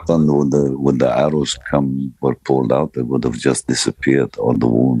would have happened when the arrows were pulled out? It would have just disappeared, all the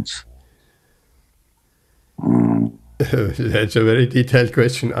wounds. That's a very detailed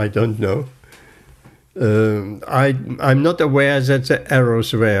question. I don't know. I'm not aware that the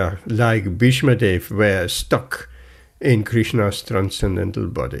arrows were, like Bhishmadev, were stuck in Krishna's transcendental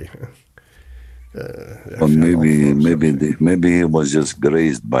body. Or maybe he was just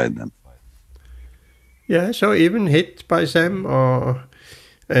grazed by them. Yeah, so even hit by them,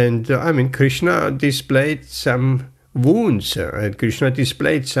 Krishna displayed some wounds, and Krishna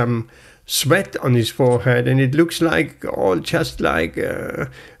displayed some sweat on his forehead, and it looks like just like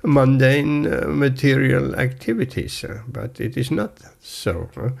mundane material activities, but it is not so.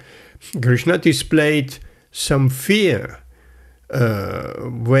 Krishna displayed some fear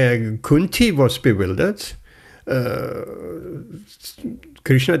where Kunti was bewildered.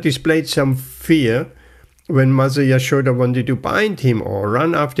 Krishna displayed some fear when Mother Yashoda wanted to bind him or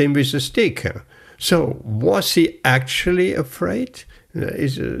run after him with a stick. So, was he actually afraid?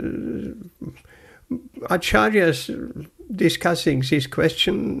 Acharyas discussing this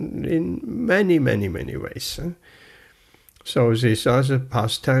question in many, many, many ways. So these are the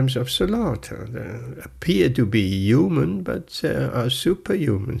pastimes of the Lord. They appear to be human, but they are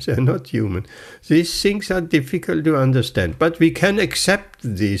superhuman. They are not human. These things are difficult to understand, but we can accept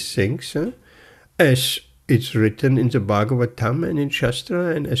these things as it's written in the Bhagavatam and in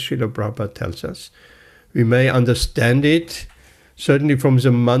Shastra, and as Srila Prabhupada tells us. We may understand it. Certainly from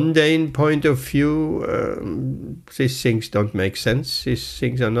the mundane point of view, these things don't make sense. These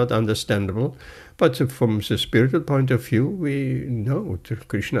things are not understandable. But from the spiritual point of view, we know that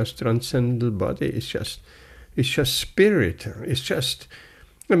Krishna's transcendental body is just spirit. It's just,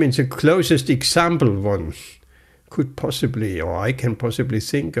 I mean, the closest example one could possibly, or I can possibly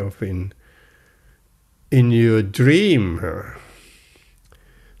think of in your dream.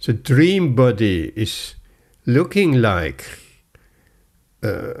 The dream body is looking like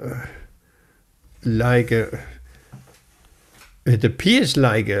it appears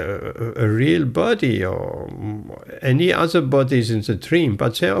like a real body or any other bodies in the dream,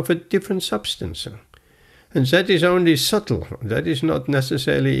 but they're of a different substance. And that is only subtle. That is not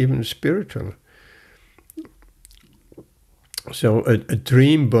necessarily even spiritual. So a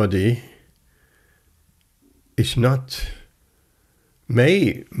dream body is not,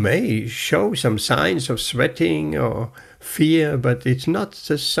 may show some signs of sweating or fear, but it's not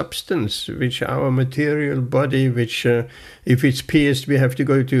the substance which our material body, which if it's pierced, we have to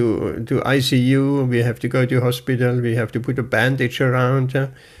go to ICU, we have to go to hospital, we have to put a bandage around.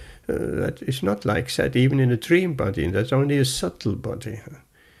 That is not like that, even in a dream body. That's only a subtle body.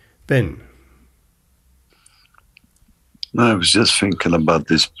 Ben? No, I was just thinking about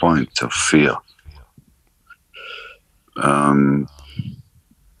this point of fear.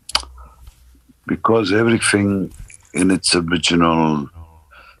 Because everything in its original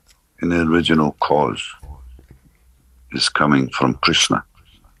cause is coming from Krishna.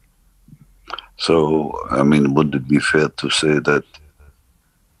 So, I mean, would it be fair to say that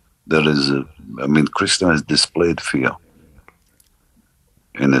there is Krishna has displayed fear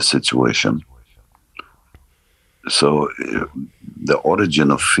in a situation. So, the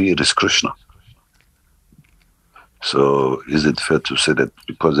origin of fear is Krishna. So, is it fair to say that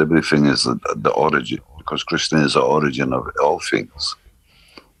because everything is the origin, because Krishna is the origin of all things,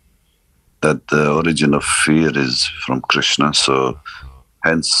 that the origin of fear is from Krishna, so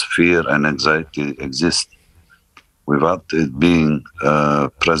hence fear and anxiety exist without it being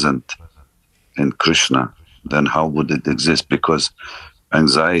present in Krishna, then how would it exist? Because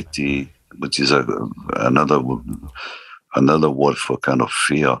anxiety, which is another word for kind of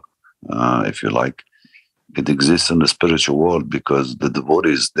fear, if you like, it exists in the spiritual world because the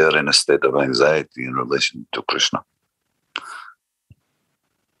devotee is there in a state of anxiety in relation to Krishna.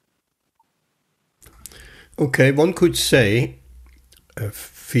 Okay, one could say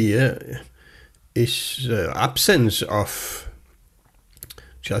fear is the absence of,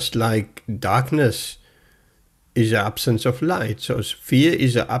 just like darkness is the absence of light. So fear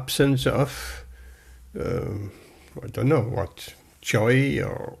is the absence of, I don't know what, joy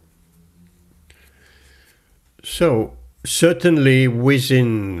or... So, certainly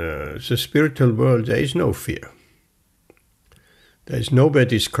within the spiritual world there is no fear. There is nowhere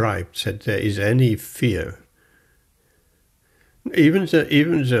described that there is any fear. Even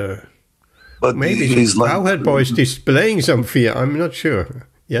the but maybe the cowhead boy is displaying some fear, I'm not sure.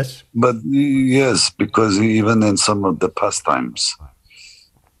 Yes? But yes, because even in some of the pastimes,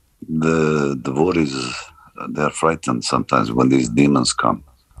 the devotees, they're frightened sometimes when these demons come.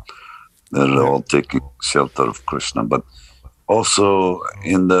 They're all taking shelter of Krishna. But also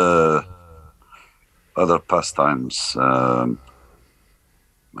in the other pastimes,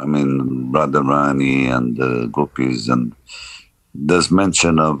 Radharani and the gopis, and there's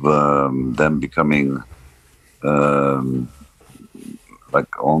mention of them becoming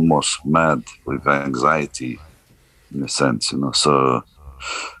like almost mad with anxiety, in a sense, So,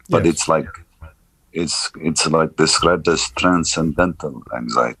 but yes. It's like described as transcendental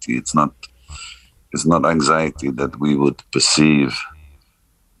anxiety. It's not anxiety that we would perceive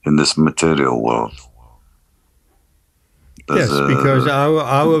in this material world. Yes, because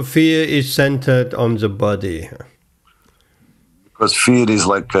our fear is centered on the body. Because fear is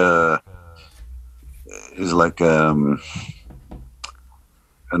like an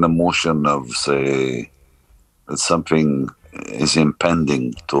emotion of, say, something is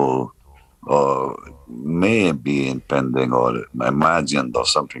impending to, or may be impending or imagined or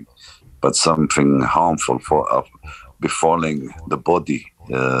something, but something harmful for befalling the body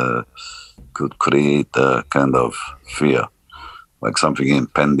could create a kind of fear, like something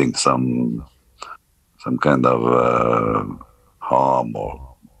impending, some kind of harm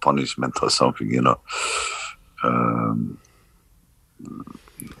or punishment or something, you know.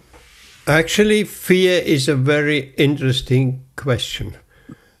 Actually, fear is a very interesting question.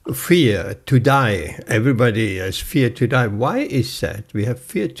 Fear to die. Everybody has fear to die. Why is that? We have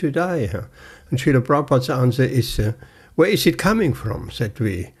fear to die. And Srila Prabhupada's answer is, where is it coming from?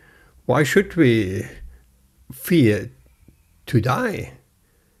 Why should we fear to die?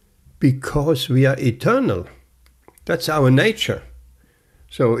 Because we are eternal. That's our nature.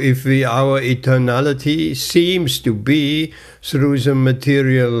 So if our eternality seems to be through the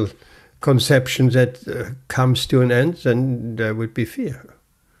material conception that comes to an end, then there would be fear.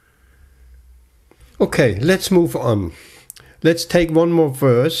 Okay, let's move on. Let's take one more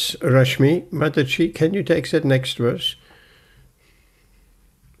verse. Rashmi, Mataji, can you take that next verse?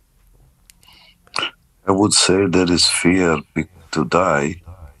 I would say there is fear to die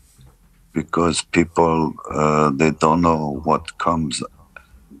because people, they don't know what comes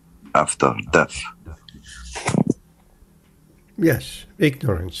after death. Yes,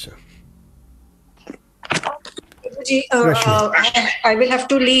 ignorance. I will have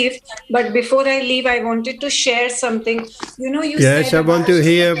to leave, but before I leave, I wanted to share something. You yes, said I want to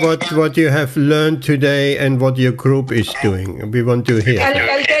hear what you have learned today and what your group is doing. We want to hear.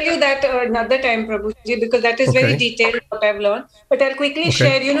 I'll tell you that another time, Prabhuji, because that is very detailed what I've learned. But I'll quickly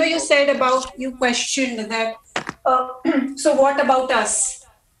share. You said about, you questioned that. So what about us?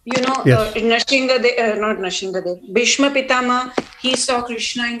 Yes. Not Nrsimhadev, Bhishma Pitama, he saw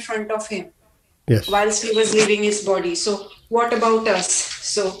Krishna in front of him. Yes. Whilst he was leaving his body. So what about us?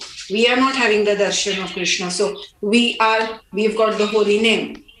 So we are not having the darshan of Krishna. So we've got the holy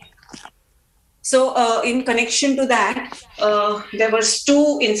name. So in connection to that, there was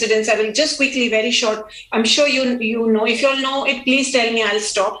 2 incidents. I will just quickly, very short. I'm sure you know. If you all know it, please tell me. I'll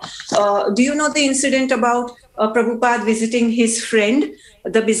stop. Do you know the incident about Prabhupada visiting his friend,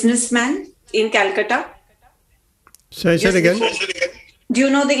 the businessman in Calcutta? Say that again. Do you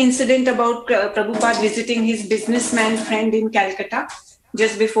know the incident about Prabhupada visiting his businessman friend in Calcutta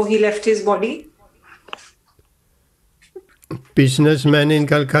just before he left his body? Businessman in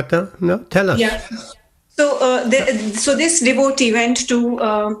Calcutta? No, tell us. Yeah. So, so this devotee went to.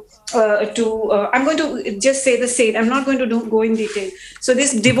 I'm going to just say the same. I'm not going to go in detail. So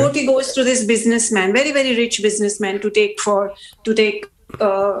this devotee goes to this businessman, very very rich businessman, to take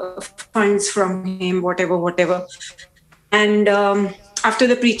funds from him, whatever, and. After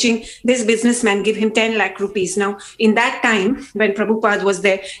the preaching, this businessman gave him 10 lakh rupees. Now, in that time, when Prabhupada was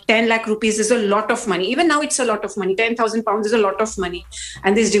there, 10 lakh rupees is a lot of money. Even now, it's a lot of money. 10,000 pounds is a lot of money.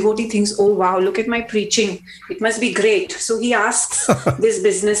 And this devotee thinks, oh, wow, look at my preaching. It must be great. So he asks this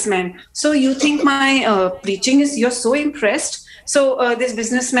businessman, so you think my preaching you're so impressed? So this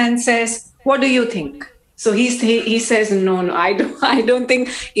businessman says, what do you think? So he says, no, I don't think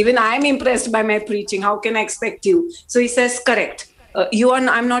even I'm impressed by my preaching. How can I expect you? So he says, correct.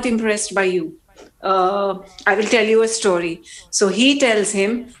 I'm not impressed by you. I will tell you a story. So he tells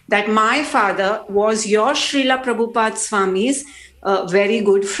him that my father was your Srila Prabhupada Swami's very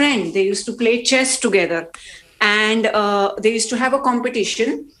good friend. They used to play chess together, and they used to have a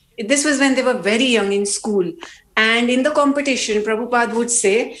competition. This was when they were very young in school. And in the competition, Prabhupada would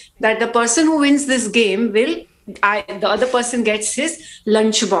say that the person who wins this game the other person gets his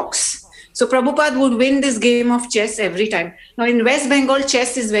lunch box. So Prabhupada would win this game of chess every time. Now in West Bengal,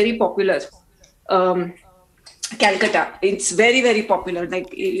 chess is very popular. Calcutta, it's very, very popular. Like,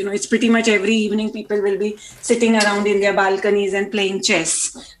 it's pretty much every evening people will be sitting around in their balconies and playing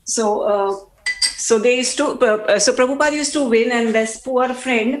chess. So they used to, so Prabhupada used to win, and this poor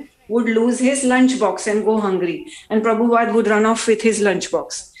friend would lose his lunchbox and go hungry. And Prabhupada would run off with his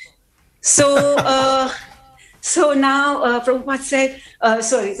lunchbox. So... So now Prabhupada said,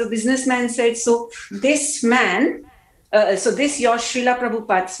 so businessman said, so this man, this your Srila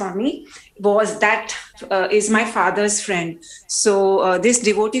Prabhupada Swami is my father's friend. So this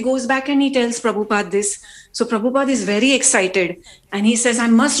devotee goes back and he tells Prabhupada this. So Prabhupada is very excited and he says, I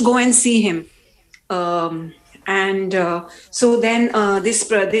must go and see him. So then this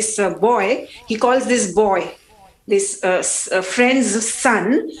boy, he calls this boy, this friend's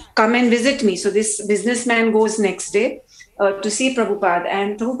son, come and visit me. So this businessman goes next day to see Prabhupada,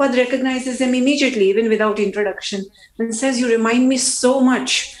 and Prabhupada recognizes him immediately, even without introduction, and says, you remind me so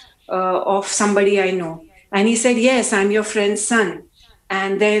much of somebody I know. And he said, yes, I'm your friend's son.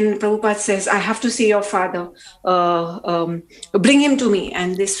 And then Prabhupada says, I have to see your father. Bring him to me.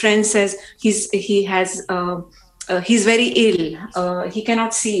 And this friend says, he's very ill. He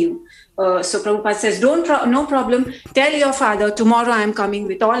cannot see you. So Prabhupada says, no problem. Tell your father, tomorrow I am coming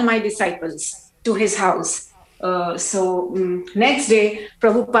with all my disciples to his house. Next day,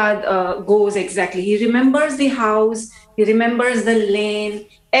 Prabhupada goes exactly. He remembers the house, he remembers the lane,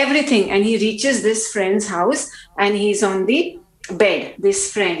 everything. And he reaches this friend's house and he's on the bed,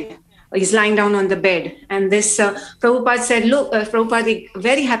 this friend. He's lying down on the bed. And this Prabhupada said, look, Prabhupada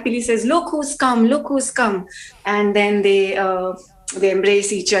very happily says, look who's come. And then they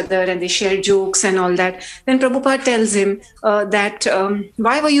embrace each other and they share jokes and all that. Then Prabhupada tells him that,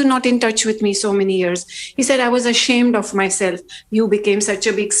 why were you not in touch with me so many years? He said, I was ashamed of myself. You became such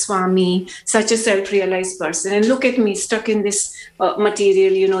a big Swami, such a self-realized person. And look at me, stuck in this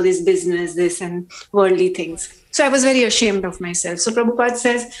material, this business, this and worldly things. So I was very ashamed of myself. So Prabhupada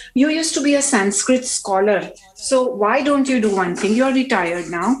says, you used to be a Sanskrit scholar. So why don't you do one thing? You're retired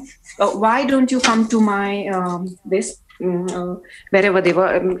now. Why don't you come to my, wherever they were,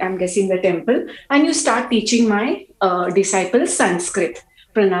 I'm guessing the temple, and you start teaching my disciples Sanskrit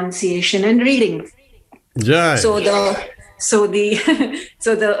pronunciation and reading. Jai. So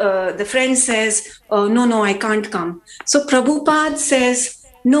the friend says, no, I can't come. So Prabhupada says,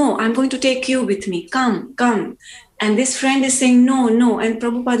 no, I'm going to take you with me. Come. And this friend is saying, no. And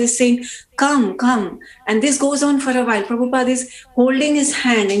Prabhupada is saying, come. And this goes on for a while. Prabhupada is holding his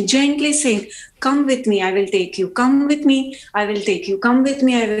hand and gently saying, come with me, I will take you. Come with me, I will take you. Come with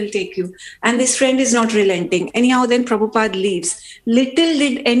me, I will take you. And this friend is not relenting. Anyhow, then Prabhupada leaves. Little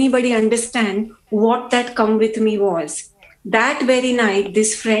did anybody understand what that come with me was. That very night,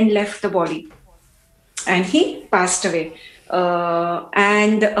 this friend left the body and he passed away.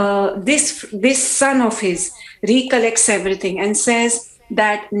 This son of his recollects everything and says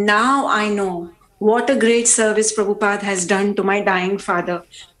that now I know what a great service Prabhupada has done to my dying father.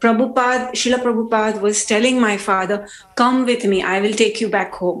 Srila Prabhupada was telling my father, come with me, I will take you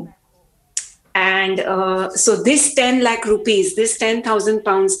back home. And so this 10 lakh rupees, this 10,000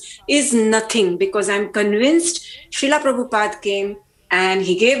 pounds is nothing, because I'm convinced Srila Prabhupada came and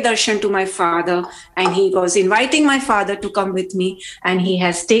he gave darshan to my father, and he was inviting my father to come with me, and he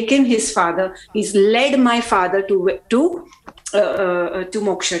has taken his father, he's led my father to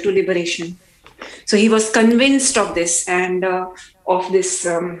moksha, to liberation. So he was convinced of this and of this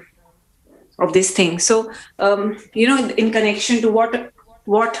thing. So in connection to what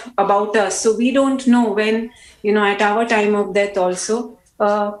about us? So we don't know when, at our time of death also,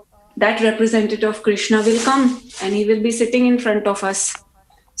 that representative of Krishna will come and he will be sitting in front of us.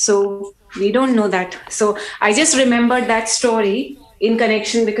 So we don't know that. So I just remembered that story in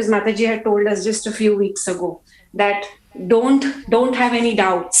connection, because Mataji had told us just a few weeks ago that don't have any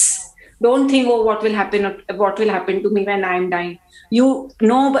doubts. Don't think, what will happen to me when I am dying. You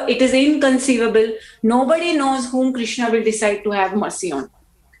know, but it is inconceivable. Nobody knows whom Krishna will decide to have mercy on.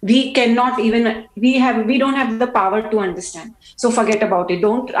 We cannot even, we don't have the power to understand. So forget about it.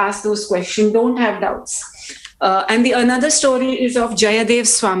 Don't ask those questions. Don't have doubts. And the another story is of Jayadev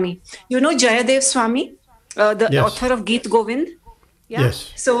Swami. You know Jayadev Swami, the Yes. author of Geet Govind? Yeah?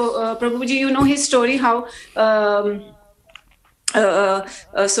 Yes. So Prabhuji, you know his story, how so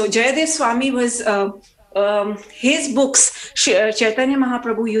Jayadev Swami was, his books, Chaitanya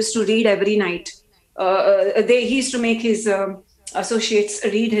Mahaprabhu used to read every night. He used to make his associates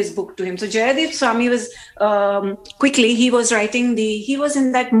read his book to him. So Jayadev Swami was he was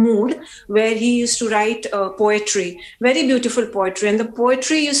in that mood where he used to write poetry, very beautiful poetry. And the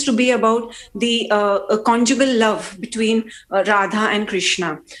poetry used to be about the conjugal love between Radha and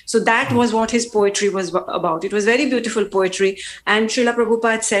Krishna. So that was what his poetry was about. It was very beautiful poetry. And Srila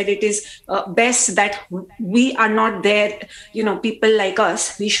Prabhupada said it is best that we are not there, people like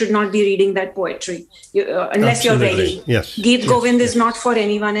us, we should not be reading that poetry unless Absolutely. You're ready. Yes. Geet Govind is not for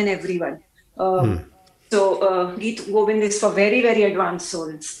anyone and everyone. So Geet Govind is for very, very advanced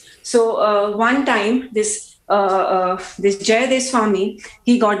souls. So one time, this Jayadev Swami,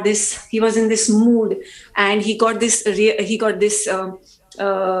 he was in this mood, and he got this I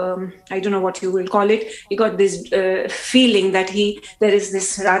don't know what you will call it. He got this feeling that there is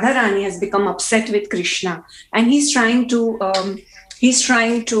this Radharani has become upset with Krishna, and he's trying to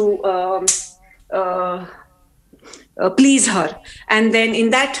please her. And then in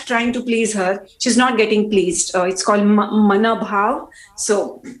that trying to please her, she's not getting pleased. It's called mana bhav.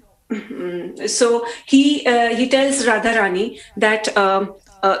 So he tells Radharani that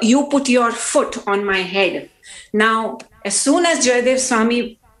you put your foot on my head. Now, as soon as Jayadev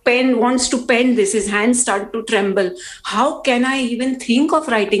Swami wants to pen this. His hands start to tremble. How can I even think of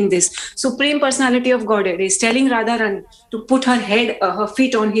writing this? Supreme Personality of Godhead is telling Radharani to put her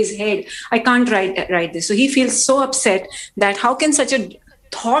feet on his head. I can't write this. So he feels so upset that how can such a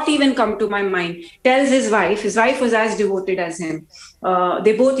thought even come to my mind. Tells his wife was as devoted as him.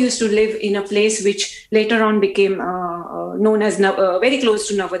 They both used to live in a place which later on became known as very close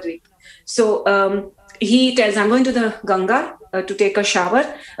to Navadvip. So he tells, I'm going to the Ganga to take a shower,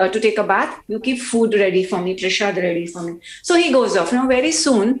 to take a bath. You keep food ready for me, prasad ready for me. So he goes off. Now very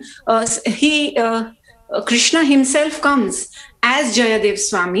soon, Krishna himself comes as Jayadev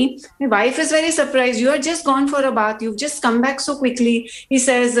Swami. My wife is very surprised. You are just gone for a bath. You've just come back so quickly. He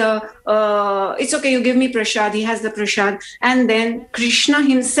says, it's okay, you give me prasad. He has the prasad. And then Krishna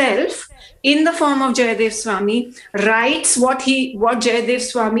himself, in the form of Jayadev Swami, writes what Jayadev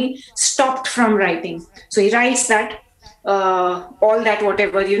Swami stopped from writing. So he writes that all that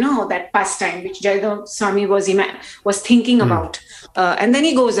whatever, that pastime which Jayadev Swami was thinking about. And then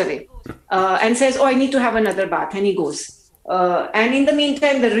he goes away and says, I need to have another bath. And he goes. And in the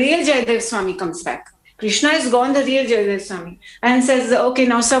meantime, the real Jayadev Swami comes back. Krishna is gone, the real Jayadev Swami, and says, okay,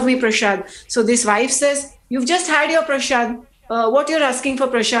 now serve me prasad. So this wife says, you've just had your prasad. What you're asking for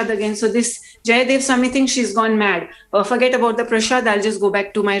prasad again? So this Jayadev Swami thinks she's gone mad. Forget about the prasad. I'll just go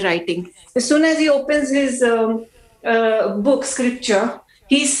back to my writing. As soon as he opens his book, scripture,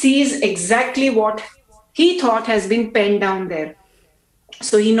 he sees exactly what he thought has been penned down there.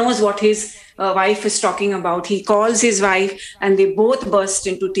 So he knows what his wife is talking about. He calls his wife and they both burst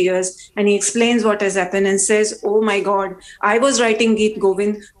into tears, and he explains what has happened and says, oh my God, I was writing Geet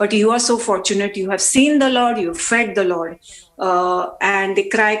Govind, but you are so fortunate. You have seen the Lord, you fed the Lord. And they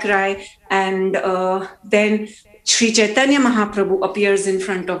cry. And then Sri Chaitanya Mahaprabhu appears in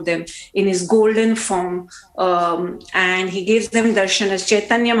front of them in his golden form, and he gives them darshan as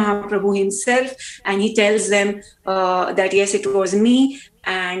Chaitanya Mahaprabhu himself, and he tells them that yes, it was me,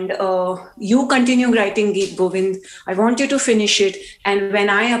 and you continue writing Geet Govind. I want you to finish it, and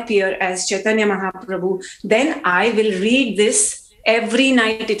when I appear as Chaitanya Mahaprabhu, then I will read this every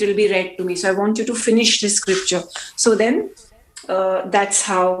night. It will be read to me. So I want you to finish this scripture. So then that's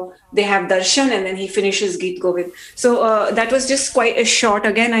how they have darshan, and then he finishes Geet Govind. So that was just quite a short.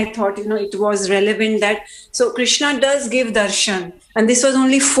 Again, I thought, it was relevant that, so Krishna does give darshan, and this was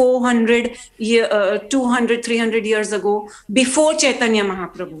only 200, 300 years ago, before Chaitanya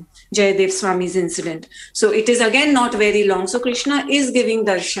Mahaprabhu, Jayadev Swami's incident. So it is again not very long. So Krishna is giving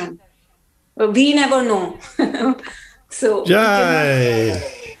darshan. We never know. So Jai.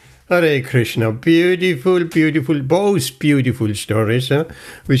 Hare Krishna, beautiful, both beautiful stories,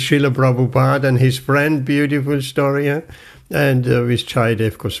 with Srila Prabhupada and his friend, beautiful story, and with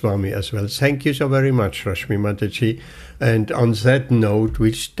Jayadev Goswami as well. Thank you so very much, Rashmi Mataji. And on that note,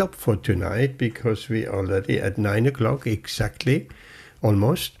 we stop for tonight because we are already at 9 o'clock exactly,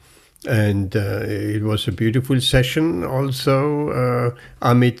 almost. And it was a beautiful session. Also,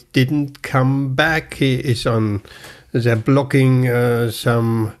 Amit didn't come back. He is on, they're blocking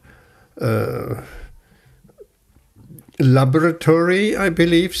some laboratory, I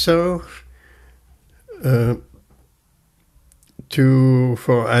believe so,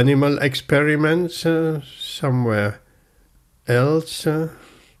 for animal experiments somewhere else.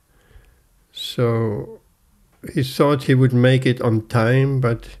 So he thought he would make it on time,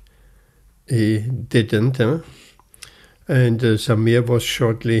 but he didn't. And Samir was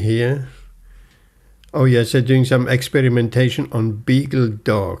shortly here. Oh yes, they're doing some experimentation on beagle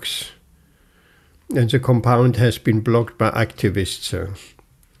dogs. And the compound has been blocked by activists.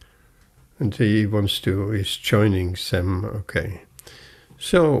 And he is joining them. Okay.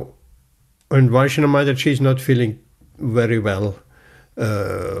 So, and Vaishnav Mataji is not feeling very well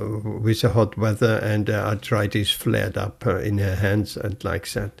with the hot weather, and arthritis flared up in her hands and like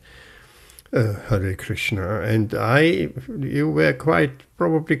that. Hare Krishna. And you were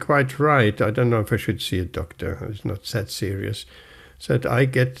probably quite right. I don't know if I should see a doctor. It's not that serious. That I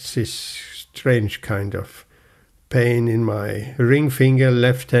get this strange kind of pain in my ring finger,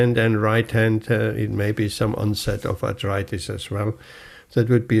 left hand and right hand. It may be some onset of arthritis as well. That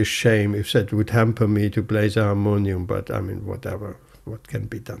would be a shame if that would hamper me to play the harmonium, but I mean, whatever, what can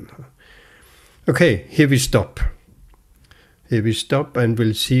be done. Okay, here we stop. Here we stop, and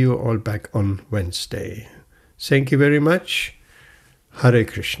we'll see you all back on Wednesday. Thank you very much. Hare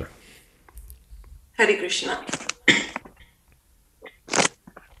Krishna. Hare Krishna.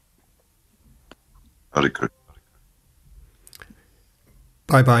 Hare Krishna.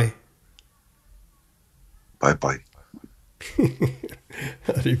 Bye-bye. Bye-bye.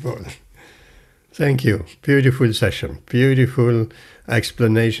 Haribol. Thank you. Beautiful session. Beautiful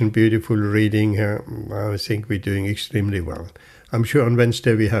explanation, beautiful reading. I think we're doing extremely well. I'm sure on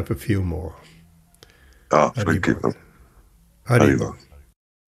Wednesday we have a few more. Thank you. Haribol.